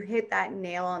 So you hit that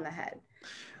nail on the head.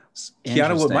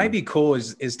 Kiana, what might be cool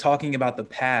is talking about the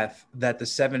path that the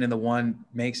 7 and the 1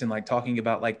 makes, and like talking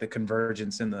about like the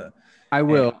convergence and the. I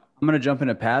will. I'm going to jump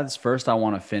into paths. First, I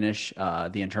want to finish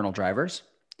the internal drivers.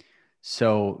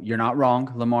 So you're not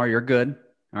wrong, Lamar. You're good.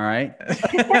 All right.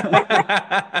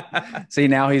 See,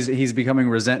 now he's becoming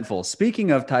resentful.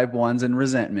 Speaking of type 1s and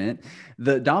resentment,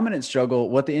 the dominant struggle,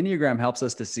 what the Enneagram helps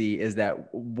us to see is that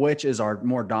which is our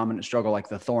more dominant struggle, like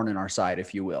the thorn in our side,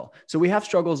 if you will. So we have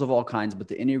struggles of all kinds, but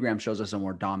the Enneagram shows us a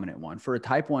more dominant one. For a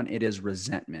type 1, it is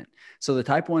resentment. So the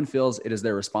type 1 feels it is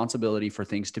their responsibility for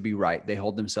things to be right. They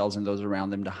hold themselves and those around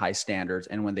them to high standards.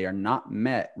 And when they are not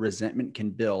met, resentment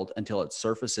can build until it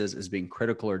surfaces as being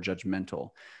critical or judgmental.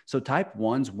 So type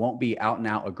 1s won't be out and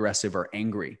out aggressive or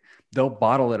angry. They'll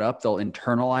bottle it up. They'll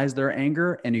internalize their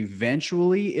anger, and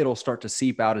eventually it'll start to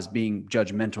seep out as being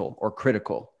judgmental or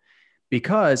critical.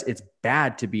 because it's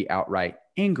bad to be outright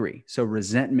angry. So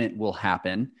resentment will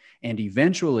happen, and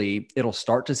eventually it'll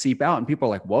start to seep out, and people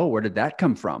are like, whoa, where did that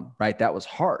come from? Right? That was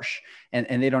harsh.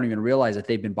 And they don't even realize that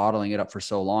they've been bottling it up for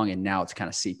so long, and now it's kind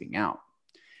of seeping out.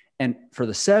 And for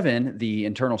the 7, the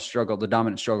internal struggle, the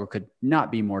dominant struggle could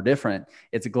not be more different.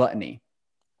 It's gluttony.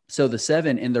 So the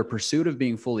 7, in their pursuit of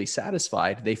being fully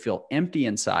satisfied, they feel empty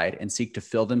inside and seek to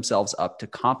fill themselves up to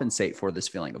compensate for this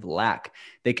feeling of lack.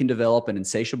 They can develop an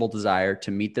insatiable desire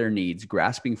to meet their needs,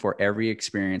 grasping for every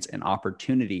experience and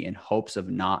opportunity in hopes of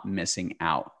not missing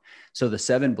out. So the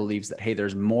 7 believes that, hey,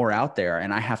 there's more out there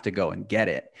and I have to go and get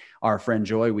it. Our friend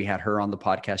Joy, we had her on the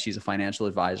podcast. She's a financial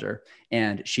advisor,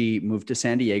 and she moved to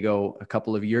San Diego a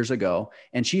couple of years ago,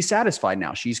 and she's satisfied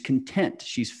now. She's content.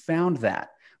 She's found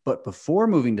that. But before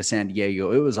moving to San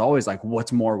Diego, it was always like,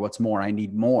 what's more? What's more? I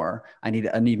need more. I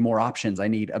need more options. I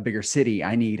need a bigger city.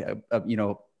 I need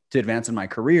to advance in my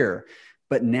career.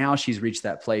 But now she's reached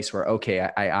that place where, okay,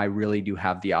 I really do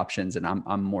have the options, and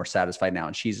I'm more satisfied now.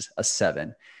 And she's a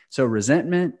 7. So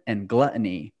resentment and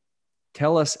gluttony,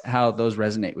 tell us how those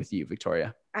resonate with you,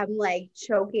 Victoria. I'm like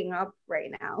choking up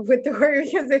right now with the word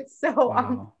because it's so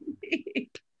Wow.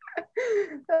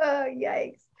 Oh,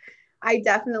 yikes. I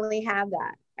definitely have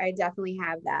that.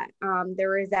 The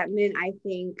resentment, I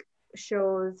think,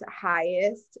 shows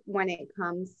highest when it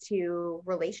comes to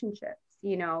relationships,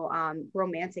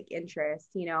 romantic interest.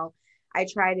 I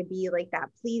try to be like that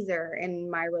pleaser in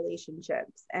my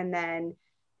relationships. And then,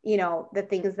 the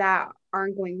things that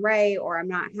aren't going right or I'm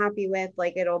not happy with,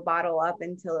 like, it'll bottle up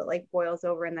until it like boils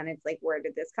over. And then it's like, where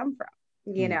did this come from?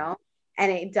 And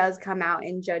it does come out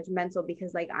in judgmental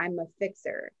because like I'm a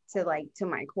fixer to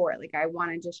my core. Like I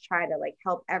want to just try to like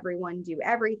help everyone do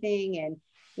everything. And,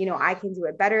 I can do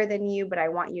it better than you, but I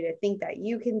want you to think that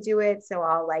you can do it. So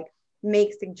I'll like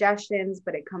make suggestions,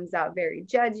 but it comes out very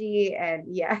judgy.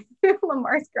 And yeah,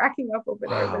 Lamar's cracking up over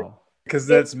there. Because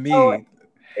that's me.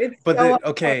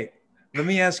 Okay. Let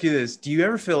me ask you this. Do you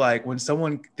ever feel like when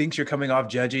someone thinks you're coming off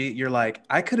judgy, you're like,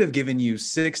 I could have given you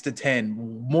 6 to 10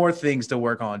 more things to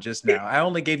work on just now. I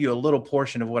only gave you a little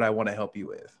portion of what I want to help you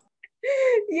with.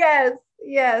 Yes,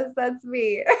 that's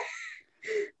me.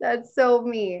 That's so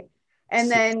me. And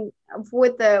then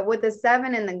with the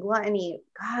 7 and the gluttony,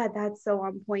 God, that's so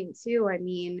on point too. I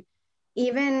mean,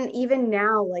 even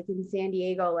now, like in San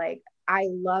Diego, like I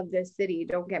love this city,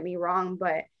 don't get me wrong,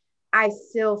 but I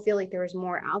still feel like there's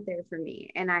more out there for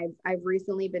me. And I've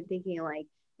recently been thinking like,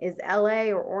 is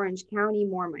LA or Orange County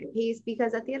more my pace?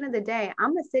 Because at the end of the day,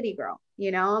 I'm a city girl,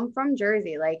 I'm from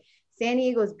Jersey. Like San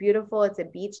Diego is beautiful. It's a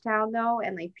beach town though.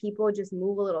 And like people just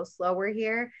move a little slower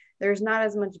here. There's not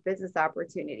as much business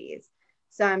opportunities.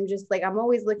 So I'm just like, I'm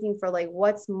always looking for like,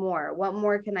 what's more? What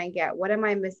more can I get? What am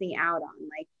I missing out on?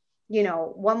 Like,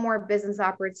 what more business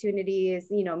opportunities,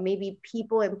 maybe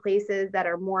people and places that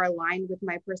are more aligned with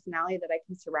my personality that I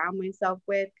can surround myself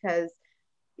with. Cause,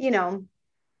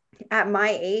 at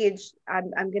my age,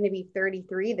 I'm going to be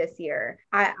 33 this year.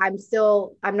 I'm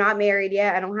not married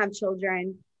yet. I don't have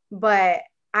children, but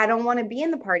I don't want to be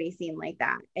in the party scene like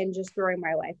that and just throwing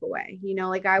my life away.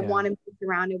 I want to be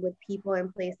surrounded with people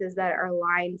and places that are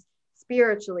aligned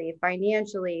spiritually,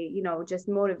 financially, just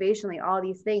motivationally, all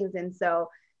these things. And so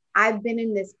I've been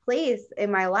in this place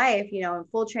in my life, in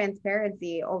full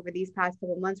transparency over these past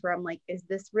couple of months where I'm like, is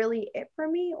this really it for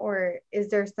me? Or is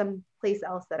there some place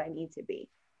else that I need to be?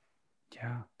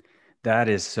 Yeah, that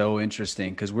is so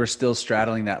interesting because we're still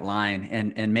straddling that line.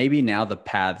 And maybe now the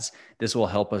paths, this will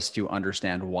help us to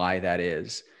understand why that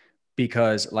is.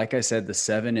 Because like I said, the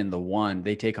 7 and the 1,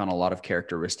 they take on a lot of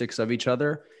characteristics of each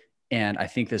other. And I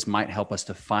think this might help us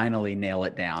to finally nail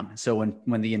it down. So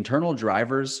when the internal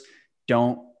drivers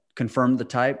don't confirm the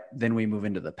type, then we move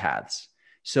into the paths.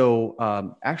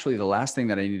 So actually the last thing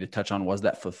that I need to touch on was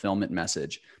that fulfillment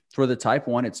message. For the type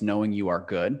 1, it's knowing you are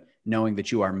good, knowing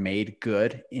that you are made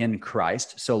good in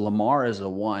Christ. So Lamar is a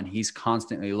 1. He's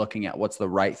constantly looking at what's the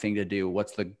right thing to do,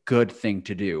 what's the good thing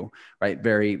to do, right?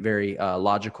 Very, very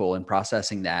logical in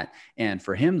processing that. And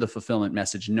for him, the fulfillment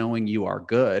message, knowing you are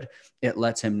good, it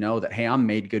lets him know that, hey, I'm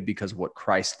made good because of what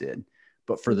Christ did.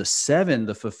 But for the 7,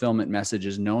 the fulfillment message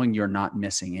is knowing you're not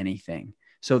missing anything.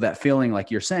 So that feeling like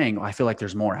you're saying, I feel like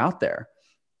there's more out there.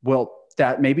 Well,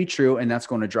 that may be true, and that's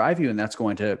going to drive you, and that's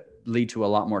going to lead to a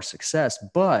lot more success.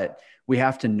 But we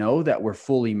have to know that we're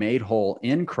fully made whole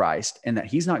in Christ and that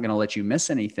he's not going to let you miss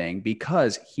anything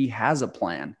because he has a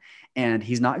plan. And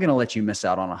he's not going to let you miss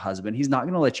out on a husband. He's not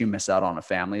going to let you miss out on a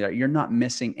family. You're not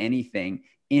missing anything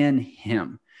in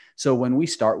him. So when we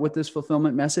start with this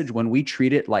fulfillment message, when we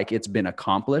treat it like it's been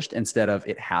accomplished instead of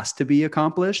it has to be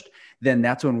accomplished, then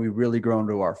that's when we really grow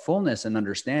into our fullness and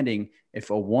understanding.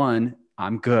 If a 1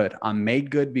 I'm good. I'm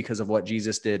made good because of what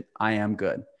Jesus did. I am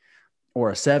good. Or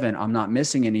a 7, I'm not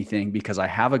missing anything because I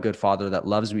have a good father that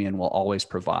loves me and will always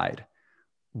provide.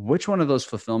 Which one of those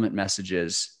fulfillment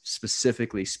messages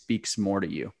specifically speaks more to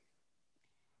you?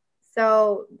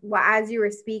 So, well, as you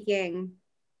were speaking,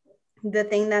 the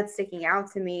thing that's sticking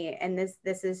out to me, and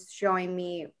this is showing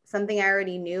me something I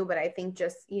already knew, but I think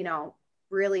just,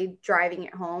 really driving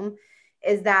it home,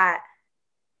 is that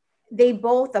they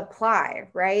both apply,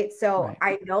 right? So right.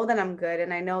 I know that I'm good,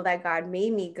 and I know that God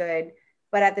made me good,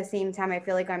 but at the same time, I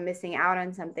feel like I'm missing out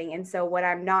on something. And so what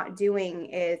I'm not doing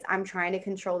is I'm trying to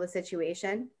control the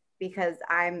situation because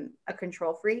I'm a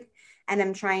control freak, and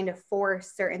I'm trying to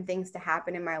force certain things to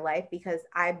happen in my life because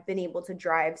I've been able to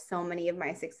drive so many of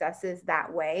my successes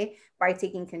that way by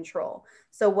taking control.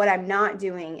 So what I'm not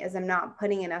doing is I'm not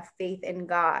putting enough faith in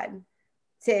God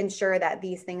to ensure that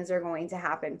these things are going to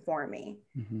happen for me.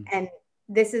 Mm-hmm. And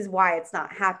this is why it's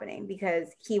not happening, because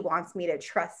he wants me to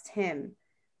trust him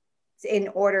in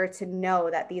order to know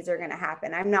that these are going to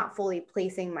happen. I'm not fully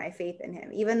placing my faith in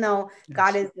him, even though yes.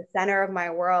 God is the center of my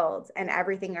world, and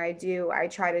everything I do, I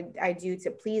do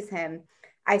to please him.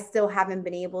 I still haven't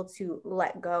been able to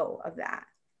let go of that.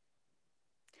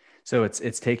 So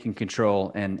it's taking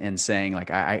control and saying like,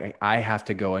 I have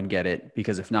to go and get it,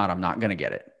 because if not, I'm not going to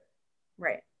get it.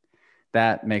 Right.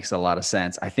 That makes a lot of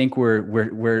sense. I think we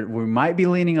might be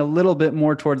leaning a little bit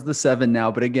more towards the 7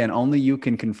 now, but again, only you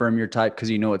can confirm your type because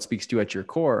you know it speaks to you at your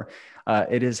core.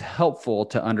 It is helpful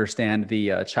to understand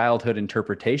the childhood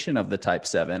interpretation of the type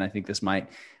 7. I think this might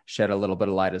shed a little bit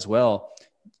of light as well.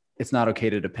 It's not okay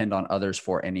to depend on others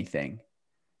for anything.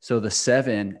 So the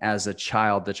 7 as a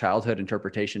child, the childhood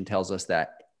interpretation tells us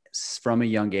that from a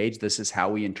young age, this is how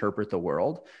we interpret the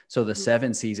world. So the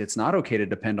 7 sees it's not okay to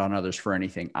depend on others for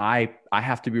anything. I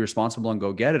have to be responsible and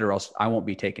go get it, or else I won't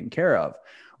be taken care of.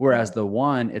 Whereas the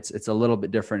 1, it's a little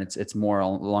bit different. It's more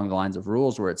along the lines of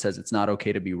rules, where it says it's not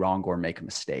okay to be wrong or make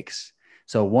mistakes.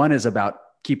 So 1 is about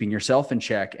keeping yourself in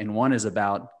check, and 1 is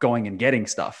about going and getting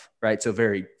stuff, right? So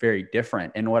very, very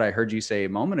different. And what I heard you say a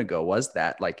moment ago was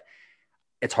that, like,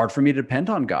 it's hard for me to depend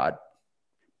on God,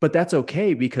 but that's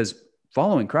okay, because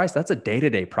following Christ, that's a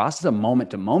day-to-day process, a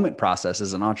moment-to-moment process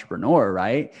as an entrepreneur,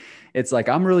 right? It's like,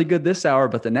 I'm really good this hour,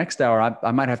 but the next hour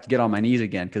I might have to get on my knees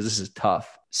again because this is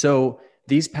tough. So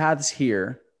these paths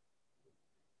here,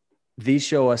 these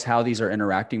show us how these are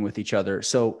interacting with each other.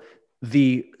 So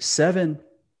the 7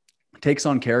 takes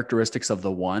on characteristics of the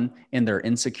 1 in their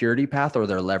insecurity path or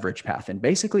their leverage path. And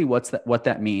basically what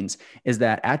that means is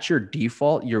that at your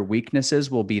default, your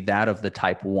weaknesses will be that of the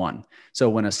type 1. So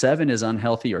when a 7 is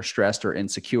unhealthy or stressed or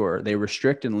insecure, they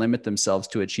restrict and limit themselves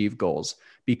to achieve goals,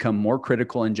 become more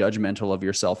critical and judgmental of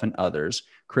yourself and others,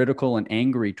 critical and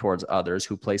angry towards others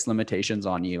who place limitations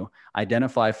on you,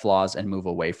 identify flaws and move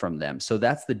away from them. So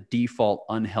that's the default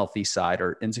unhealthy side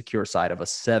or insecure side of a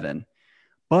 7.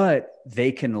 But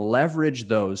they can leverage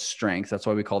those strengths. That's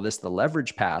why we call this the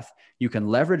leverage path. You can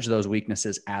leverage those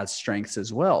weaknesses as strengths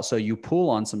as well. So you pull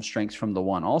on some strengths from the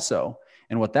 1 also.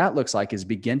 And what that looks like is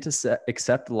begin to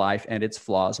accept life and its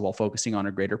flaws while focusing on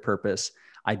a greater purpose.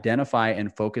 Identify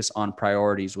and focus on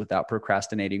priorities without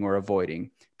procrastinating or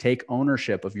avoiding. Take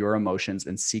ownership of your emotions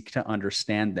and seek to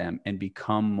understand them and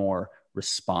become more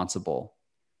responsible.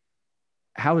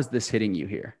 How is this hitting you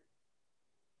here?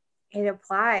 It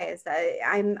applies.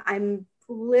 I'm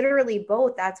literally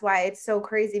both. That's why it's so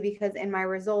crazy, because in my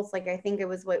results, like, I think it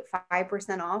was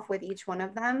 5% off with each one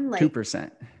of them, like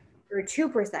 2% or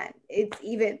 2%. It's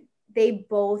even, they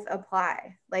both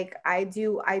apply. Like I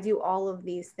do all of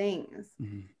these things.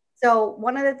 Mm-hmm. So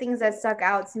one of the things that stuck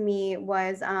out to me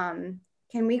was,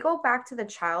 can we go back to the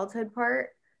childhood part?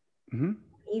 Mm-hmm.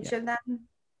 Each of them?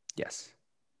 Yes.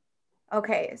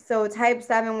 Okay, so type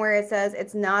 7, where it says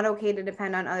it's not okay to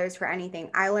depend on others for anything.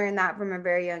 I learned that from a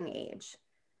very young age.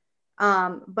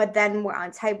 But then we're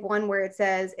on type 1, where it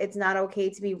says it's not okay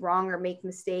to be wrong or make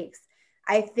mistakes.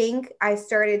 I think I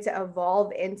started to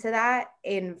evolve into that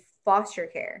in foster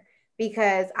care,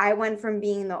 because I went from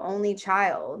being the only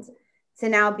child to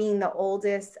now being the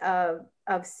oldest of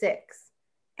 6.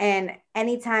 And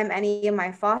anytime any of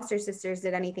my foster sisters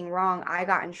did anything wrong, I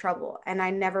got in trouble. And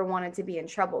I never wanted to be in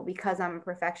trouble because I'm a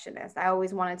perfectionist. I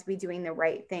always wanted to be doing the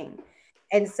right thing.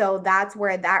 And so that's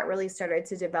where that really started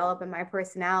to develop in my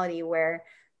personality, where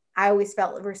I always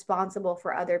felt responsible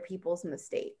for other people's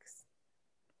mistakes.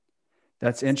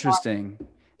 That's interesting.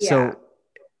 Yeah. So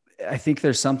I think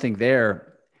there's something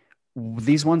there.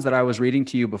 These ones that I was reading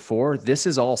to you before, this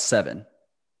is all 7.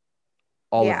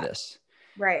 All of this.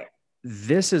 Right.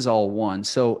 This is all 1.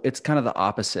 So it's kind of the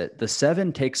opposite. The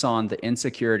 7 takes on the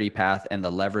insecurity path and the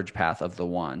leverage path of the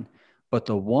 1. but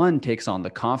the 1 takes on the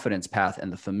confidence path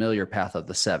and the familiar path of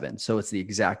the 7. So it's the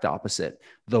exact opposite.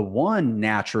 The 1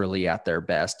 naturally at their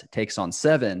best takes on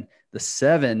 7. The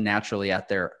 7 naturally at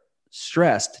their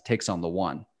stressed takes on the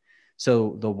 1.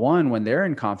 So the 1, when they're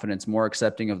in confidence, more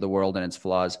accepting of the world and its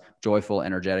flaws, joyful,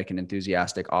 energetic, and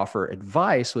enthusiastic, offer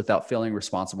advice without feeling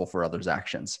responsible for others'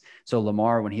 actions. So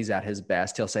Lamar, when he's at his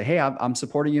best, he'll say, hey, I'm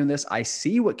supporting you in this. I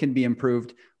see what can be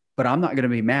improved, but I'm not going to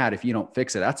be mad if you don't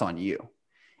fix it. That's on you.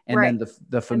 And right. Then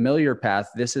the familiar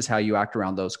path, this is how you act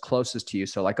around those closest to you.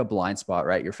 So like a blind spot,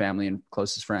 right? Your family and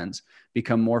closest friends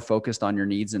become more focused on your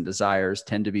needs and desires,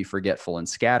 tend to be forgetful and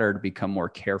scattered, become more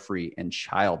carefree and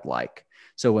childlike.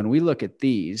 So when we look at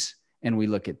these and we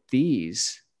look at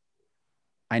these,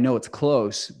 I know it's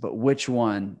close, but which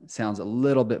one sounds a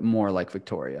little bit more like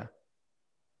Victoria?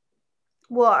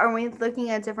 Well, are we looking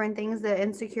at different things, the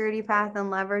insecurity path and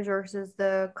leverage versus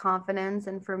the confidence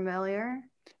and familiar?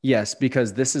 Yes,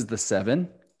 because this is the 7.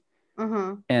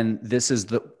 And this is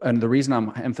the reason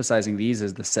I'm emphasizing these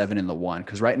is the 7 and the 1,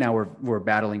 because right now we're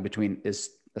battling between, is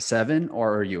a 7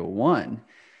 or are you a 1?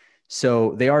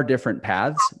 So they are different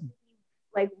paths.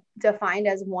 Like defined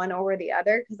as one over the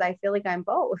other, because I feel like I'm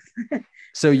both.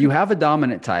 So you have a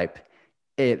dominant type.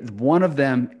 One of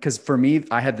them, because for me,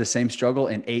 I had the same struggle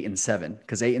in 8 and 7,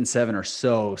 because 8 and 7 are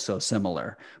so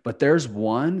similar. But there's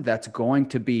one that's going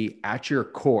to be at your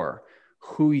core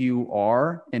who you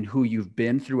are and who you've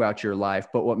been throughout your life.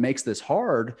 But what makes this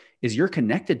hard is you're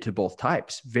connected to both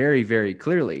types very, very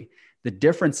clearly. The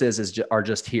differences are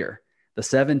just here. The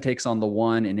 7 takes on the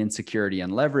 1 in insecurity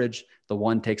and leverage. The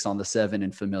 1 takes on the 7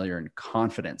 in familiar and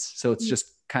confidence. So it's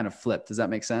just kind of flipped. Does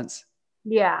that make sense?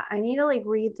 Yeah, I need to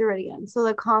read through it again. So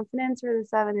the confidence for the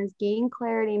 7 is gain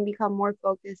clarity and become more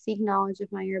focused, seek knowledge to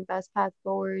find your best path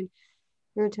forward.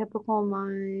 Your typical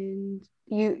mind,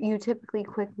 you typically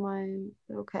quick mind,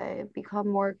 okay, become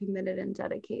more committed and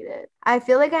dedicated. I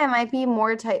feel like I might be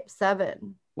more type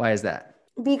 7. Why is that?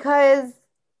 Because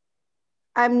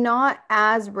I'm not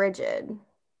as rigid.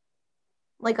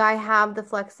 Like I have the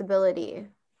flexibility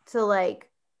to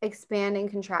expand and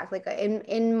contract. Like I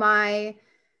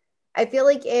feel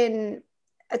like in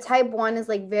a type 1 is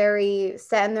very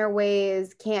set in their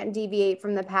ways, can't deviate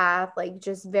from the path,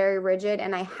 just very rigid.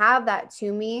 And I have that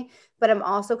to me, but I'm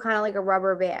also kind of like a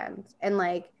rubber band, and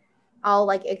I'll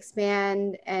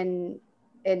expand and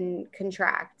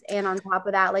contract. And on top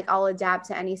of that, I'll adapt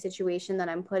to any situation that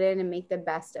I'm put in and make the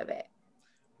best of it.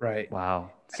 Right.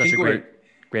 Wow. Such a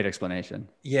great explanation.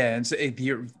 Yeah. And so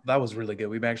that was really good.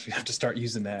 We actually have to start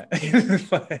using that.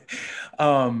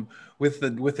 With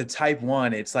the type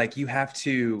 1, it's you have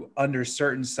to, under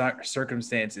certain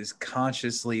circumstances,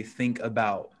 consciously think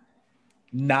about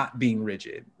not being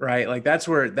rigid, right? That's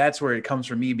where it comes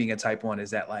from me being a type 1, is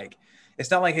that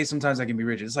it's not hey, sometimes I can be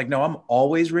rigid. It's no, I'm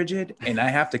always rigid, and I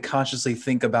have to consciously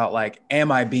think about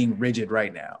am I being rigid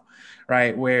right now?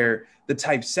 Right. Where the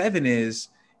type 7 is,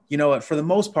 you know what, for the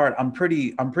most part, I'm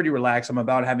pretty relaxed. I'm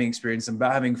about having experience. I'm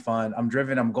about having fun. I'm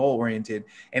driven. I'm goal oriented.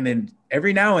 And then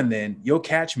every now and then you'll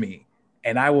catch me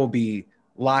and I will be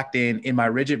locked in my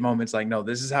rigid moments. No,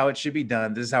 this is how it should be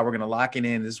done. This is how we're going to lock it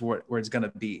in. This is where it's going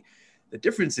to be. The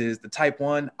difference is the type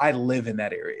 1, I live in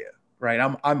that area, right?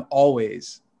 I'm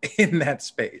always in that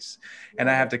space, and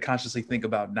I have to consciously think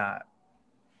about not.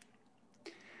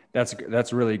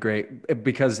 That's really great,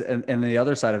 because and the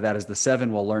other side of that is the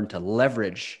 7 will learn to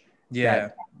leverage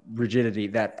that rigidity.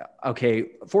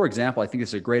 For example, I think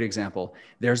it's a great example.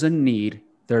 There's a need,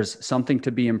 there's something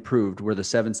to be improved, where the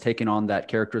 7's taking on that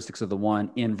characteristics of the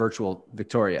 1 in virtual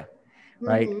Victoria,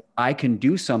 right? Mm-hmm. I can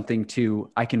do something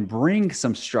I can bring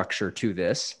some structure to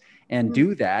this and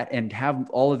do that and have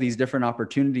all of these different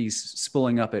opportunities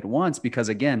spooling up at once, because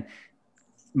again,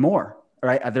 more.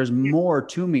 Right. There's more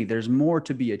to me. There's more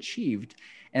to be achieved.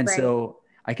 And so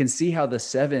I can see how the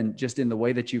 7, just in the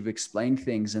way that you've explained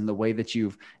things and the way that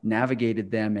you've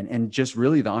navigated them, and just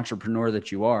really the entrepreneur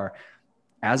that you are.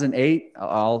 As an 8,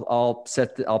 I'll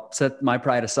set my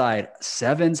pride aside.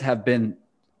 7s have been,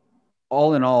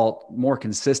 all in all, more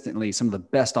consistently some of the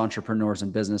best entrepreneurs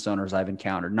and business owners I've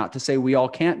encountered. Not to say we all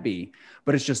can't be,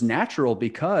 but it's just natural,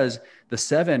 because the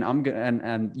 7,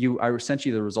 I sent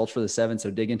you the results for the 7,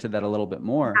 so dig into that a little bit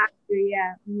more.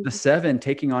 Yeah. The 7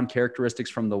 taking on characteristics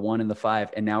from the 1 and the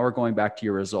 5, and now we're going back to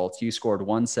your results. You scored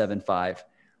 1, 7, 5.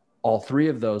 All 3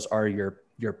 of those are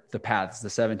the paths. The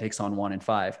 7 takes on 1 and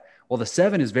 5. Well, the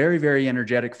 7 is very, very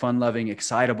energetic, fun-loving,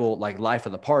 excitable, life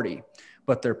of the party.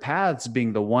 But their paths,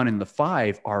 being the 1 and the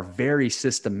 5, are very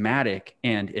systematic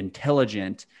and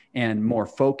intelligent and more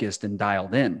focused and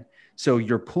dialed in. So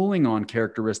you're pulling on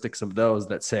characteristics of those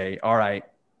that say, all right,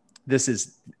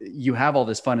 you have all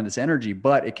this fun and this energy,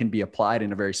 but it can be applied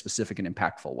in a very specific and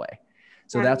impactful way.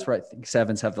 So that's where I think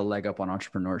sevens have the leg up on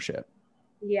entrepreneurship.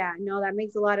 Yeah, no, that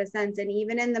makes a lot of sense. And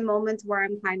even in the moments where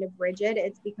I'm kind of rigid,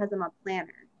 it's because I'm a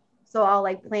planner. So I'll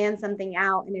like plan something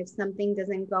out. And if something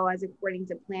doesn't go as according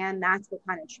to plan, that's what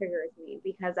kind of triggers me,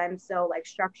 because I'm so like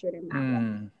structured in that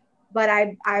way. But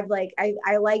I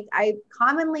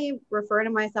commonly refer to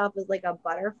myself as like a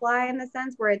butterfly, in the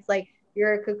sense where it's like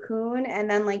you're a cocoon and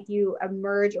then like you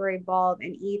emerge or evolve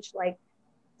in each like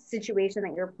situation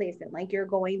that you're placed in. Like you're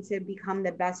going to become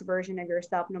the best version of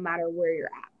yourself no matter where you're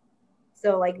at.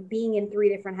 So like being in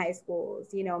 3 different high schools,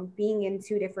 you know, being in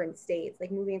 2 different states,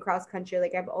 like moving across country,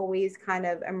 like I've always kind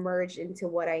of emerged into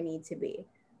what I need to be,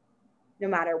 no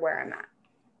matter where I'm at.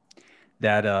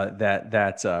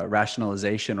 That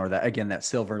rationalization, or that, again, that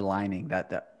silver lining,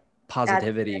 that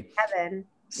positivity. That's heaven.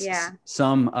 Yeah.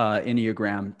 Some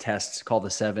Enneagram tests call the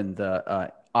 7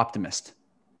 the optimist.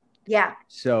 Yeah.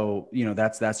 So, you know,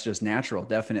 that's just natural.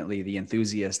 Definitely the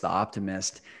enthusiast, the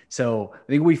optimist. So I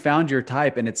think we found your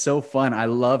type, and it's so fun. I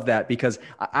love that, because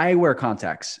I wear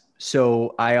contacts.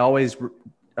 So I always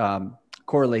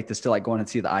correlate this to like going and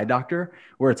see the eye doctor,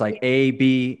 where it's like A,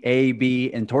 B,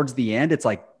 and towards the end, it's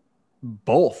like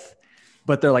both,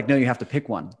 but they're like, no, you have to pick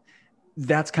one.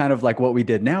 That's kind of like what we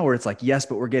did now, where it's like, yes,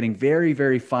 but we're getting very,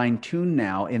 very fine tuned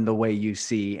now in the way you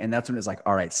see. And that's when it's like,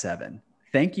 all right, 7.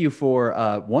 Thank you for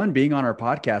being on our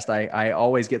podcast. I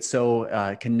always get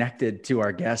so connected to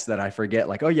our guests that I forget,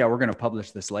 like, oh yeah, we're going to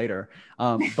publish this later.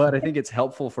 But I think it's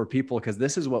helpful for people, because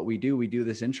this is what we do. We do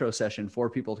this intro session for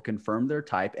people to confirm their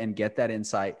type and get that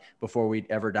insight before we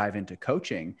ever dive into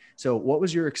coaching. So what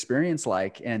was your experience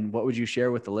like, and what would you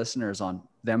share with the listeners on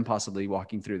them possibly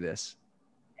walking through this?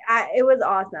 It was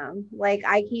awesome. Like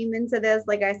I came into this,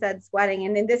 like I said, sweating,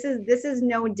 and then this is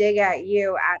no dig at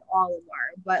you at all,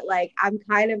 Amar, but like I'm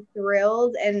kind of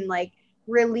thrilled and like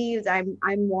relieved I'm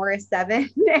more a 7.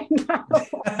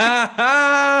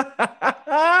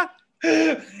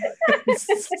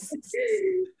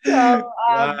 So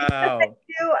wow.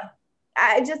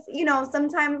 I just, you know,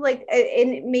 sometimes like,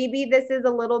 and maybe this is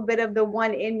a little bit of the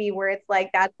one in me where it's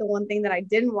like, that's the one thing that I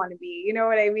didn't want to be, you know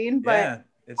what I mean? But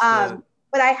yeah,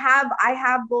 but I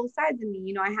have both sides of me,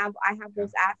 you know, I have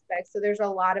those aspects. So there's a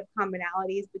lot of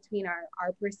commonalities between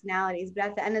our personalities, but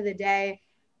at the end of the day,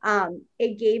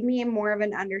 it gave me more of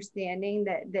an understanding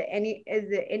that is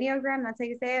the Enneagram, that's how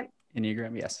you say it?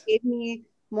 Enneagram, yes. It gave me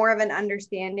more of an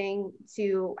understanding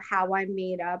to how I'm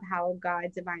made up, how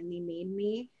God divinely made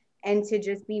me, and to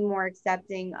just be more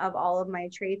accepting of all of my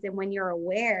traits. And when you're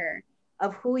aware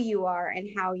of who you are and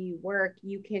how you work,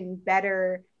 you can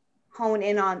better hone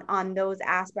in on those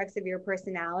aspects of your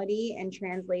personality and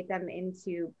translate them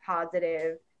into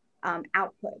positive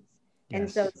outputs. Yes. And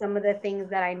so some of the things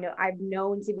that I've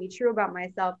known to be true about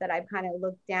myself that I've kind of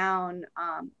looked down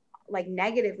like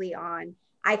negatively on,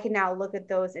 I can now look at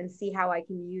those and see how I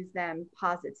can use them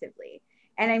positively.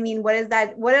 And I mean, what is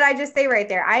that? What did I just say right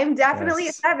there? I am definitely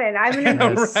a 7. I'm an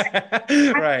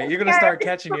right. You're gonna start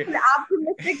catching your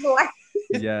optimistic life.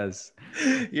 Yes.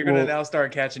 You're going to now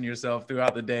start catching yourself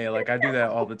throughout the day. Like I do that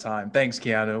all the time. Thanks,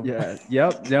 Keanu. Yeah.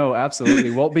 Yep. No,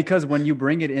 absolutely. Well, because when you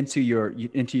bring it into your,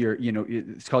 you know,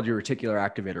 it's called your reticular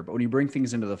activator, but when you bring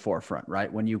things into the forefront, right?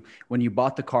 When you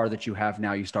bought the car that you have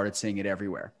now, you started seeing it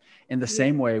everywhere. In the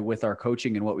same way with our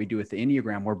coaching and what we do with the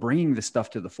Enneagram, we're bringing this stuff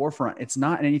to the forefront. It's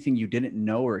not anything you didn't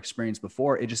know or experience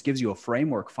before. It just gives you a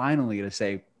framework finally to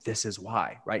say, this is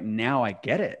why, right? Now I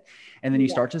get it. And then you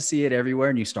start to see it everywhere,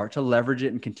 and you start to leverage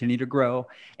it and continue to grow.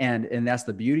 And that's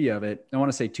the beauty of it. I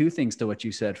want to say 2 things to what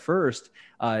you said. First,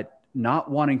 not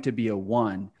wanting to be a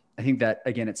 1. I think that,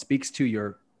 again, it speaks to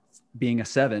your being a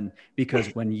 7, because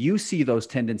when you see those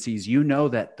tendencies, you know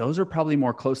that those are probably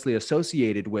more closely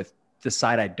associated with the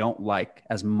side I don't like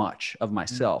as much of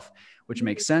myself, which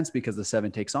makes sense because the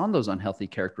 7 takes on those unhealthy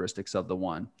characteristics of the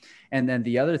 1. And then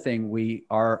the other thing,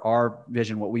 our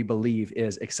vision, what we believe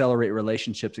is accelerate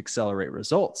relationships, accelerate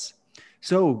results.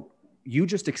 So you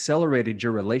just accelerated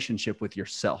your relationship with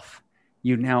yourself.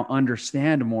 You now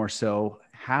understand more so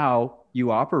how you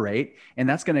operate, and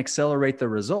that's going to accelerate the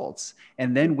results.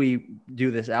 And then we do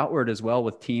this outward as well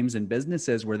with teams and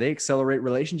businesses where they accelerate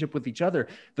relationship with each other.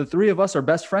 The 3 of us are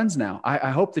best friends now.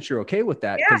 I hope that you're okay with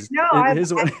that. Yeah, no,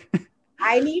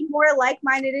 I need more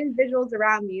like-minded individuals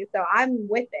around me, so I'm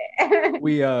with it.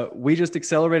 We just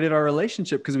accelerated our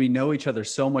relationship because we know each other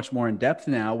so much more in depth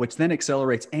now, which then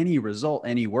accelerates any result,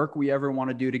 any work we ever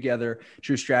want to do together,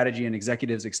 True Strategy and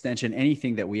Executives Extension,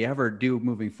 anything that we ever do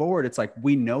moving forward. It's like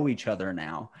we know each other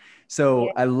now.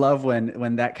 So I love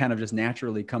when that kind of just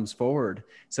naturally comes forward.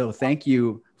 So thank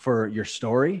you for your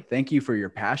story. Thank you for your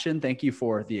passion. Thank you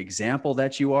for the example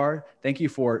that you are. Thank you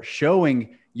for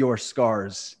showing your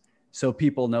scars so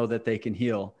people know that they can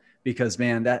heal. Because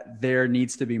man, that there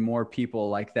needs to be more people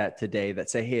like that today that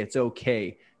say, hey, it's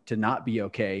okay to not be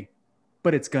okay,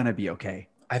 but it's going to be okay.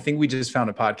 I think we just found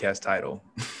a podcast title.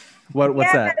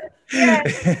 What's that?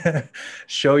 Yeah.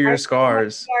 Show your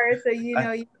scars. So you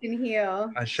know you can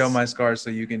heal. I show my scars so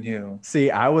you can heal.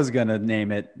 See, I was going to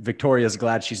name it Victoria's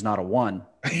Glad She's Not a One.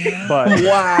 But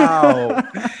wow.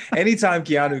 Anytime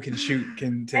Keanu can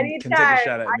take a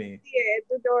shot at me. See it.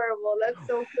 It's adorable. That's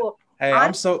so cool. Hey,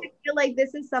 Honestly, I feel like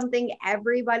this is something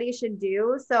everybody should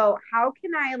do. So how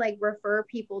can I like refer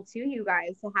people to you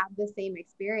guys to have the same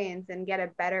experience and get a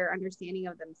better understanding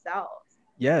of themselves?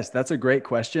 Yes, that's a great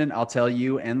question. I'll tell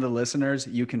you and the listeners,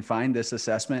 you can find this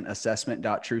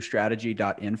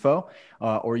assessment.truestrategy.info,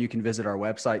 or you can visit our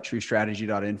website,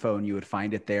 truestrategy.info, and you would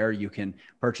find it there. You can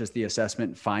purchase the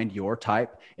assessment, find your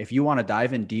type. If you want to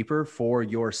dive in deeper for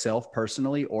yourself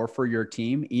personally or for your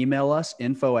team, email us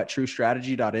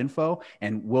info@truestrategy.info,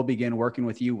 and we'll begin working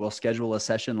with you. We'll schedule a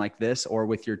session like this or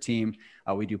with your team.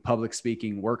 We do public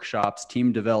speaking, workshops,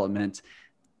 team development,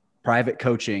 private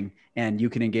coaching, and you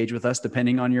can engage with us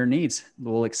depending on your needs.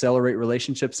 We'll accelerate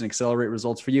relationships and accelerate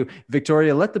results for you.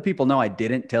 Victoria, let the people know I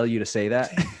didn't tell you to say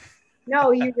that.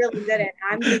 No, you really didn't.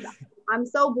 I'm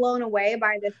so blown away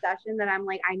by this session that I'm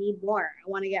like, I need more. I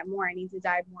want to get more. I need to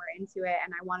dive more into it.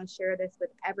 And I want to share this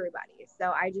with everybody.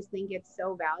 So I just think it's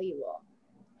so valuable.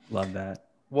 Love that.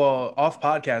 Well, off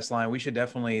podcast line, we should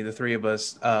definitely, the three of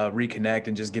us, reconnect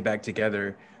and just get back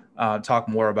together. Talk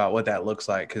more about what that looks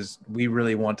like, because we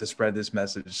really want to spread this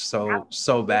message so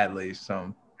badly.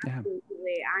 So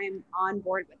absolutely, I am on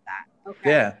board with that. Okay.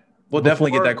 Yeah, we'll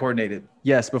definitely get that coordinated.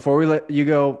 Yes, before we let you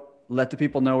go, let the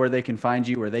people know where they can find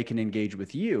you, where they can engage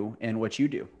with you and what you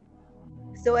do.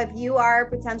 So if you are a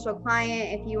potential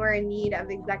client, if you are in need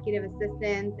of executive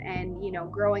assistance and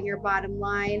growing your bottom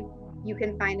line, you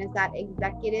can find us at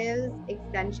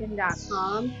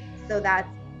executivesextension.com. So that's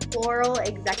plural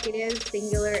executives,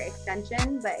 singular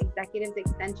extension, but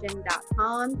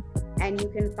executivesextension.com. And you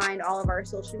can find all of our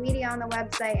social media on the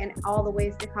website and all the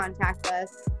ways to contact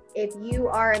us. If you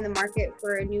are in the market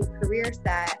for a new career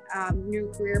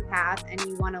new career path, and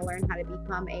you want to learn how to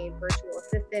become a virtual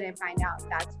assistant and find out if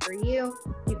that's for you,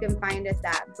 you can find us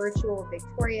at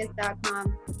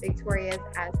virtualvictorias.com, Victorias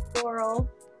as plural.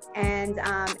 And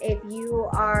if you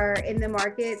are in the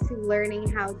market to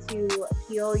learning how to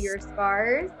heal your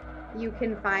scars, you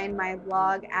can find my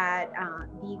blog at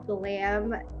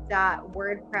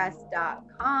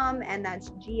theglamb.wordpress.com, and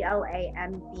that's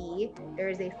GLAMB. There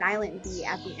is a silent B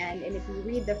at the end. And if you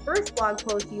read the first blog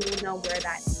post, you will know where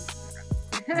that is from.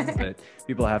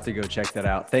 People have to go check that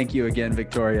out. Thank you again,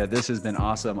 Victoria. This has been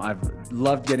awesome. I've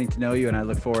loved getting to know you, and I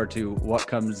look forward to what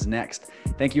comes next.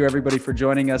 Thank you, everybody, for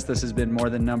joining us. This has been More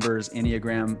Than Numbers,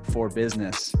 Enneagram for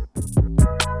Business.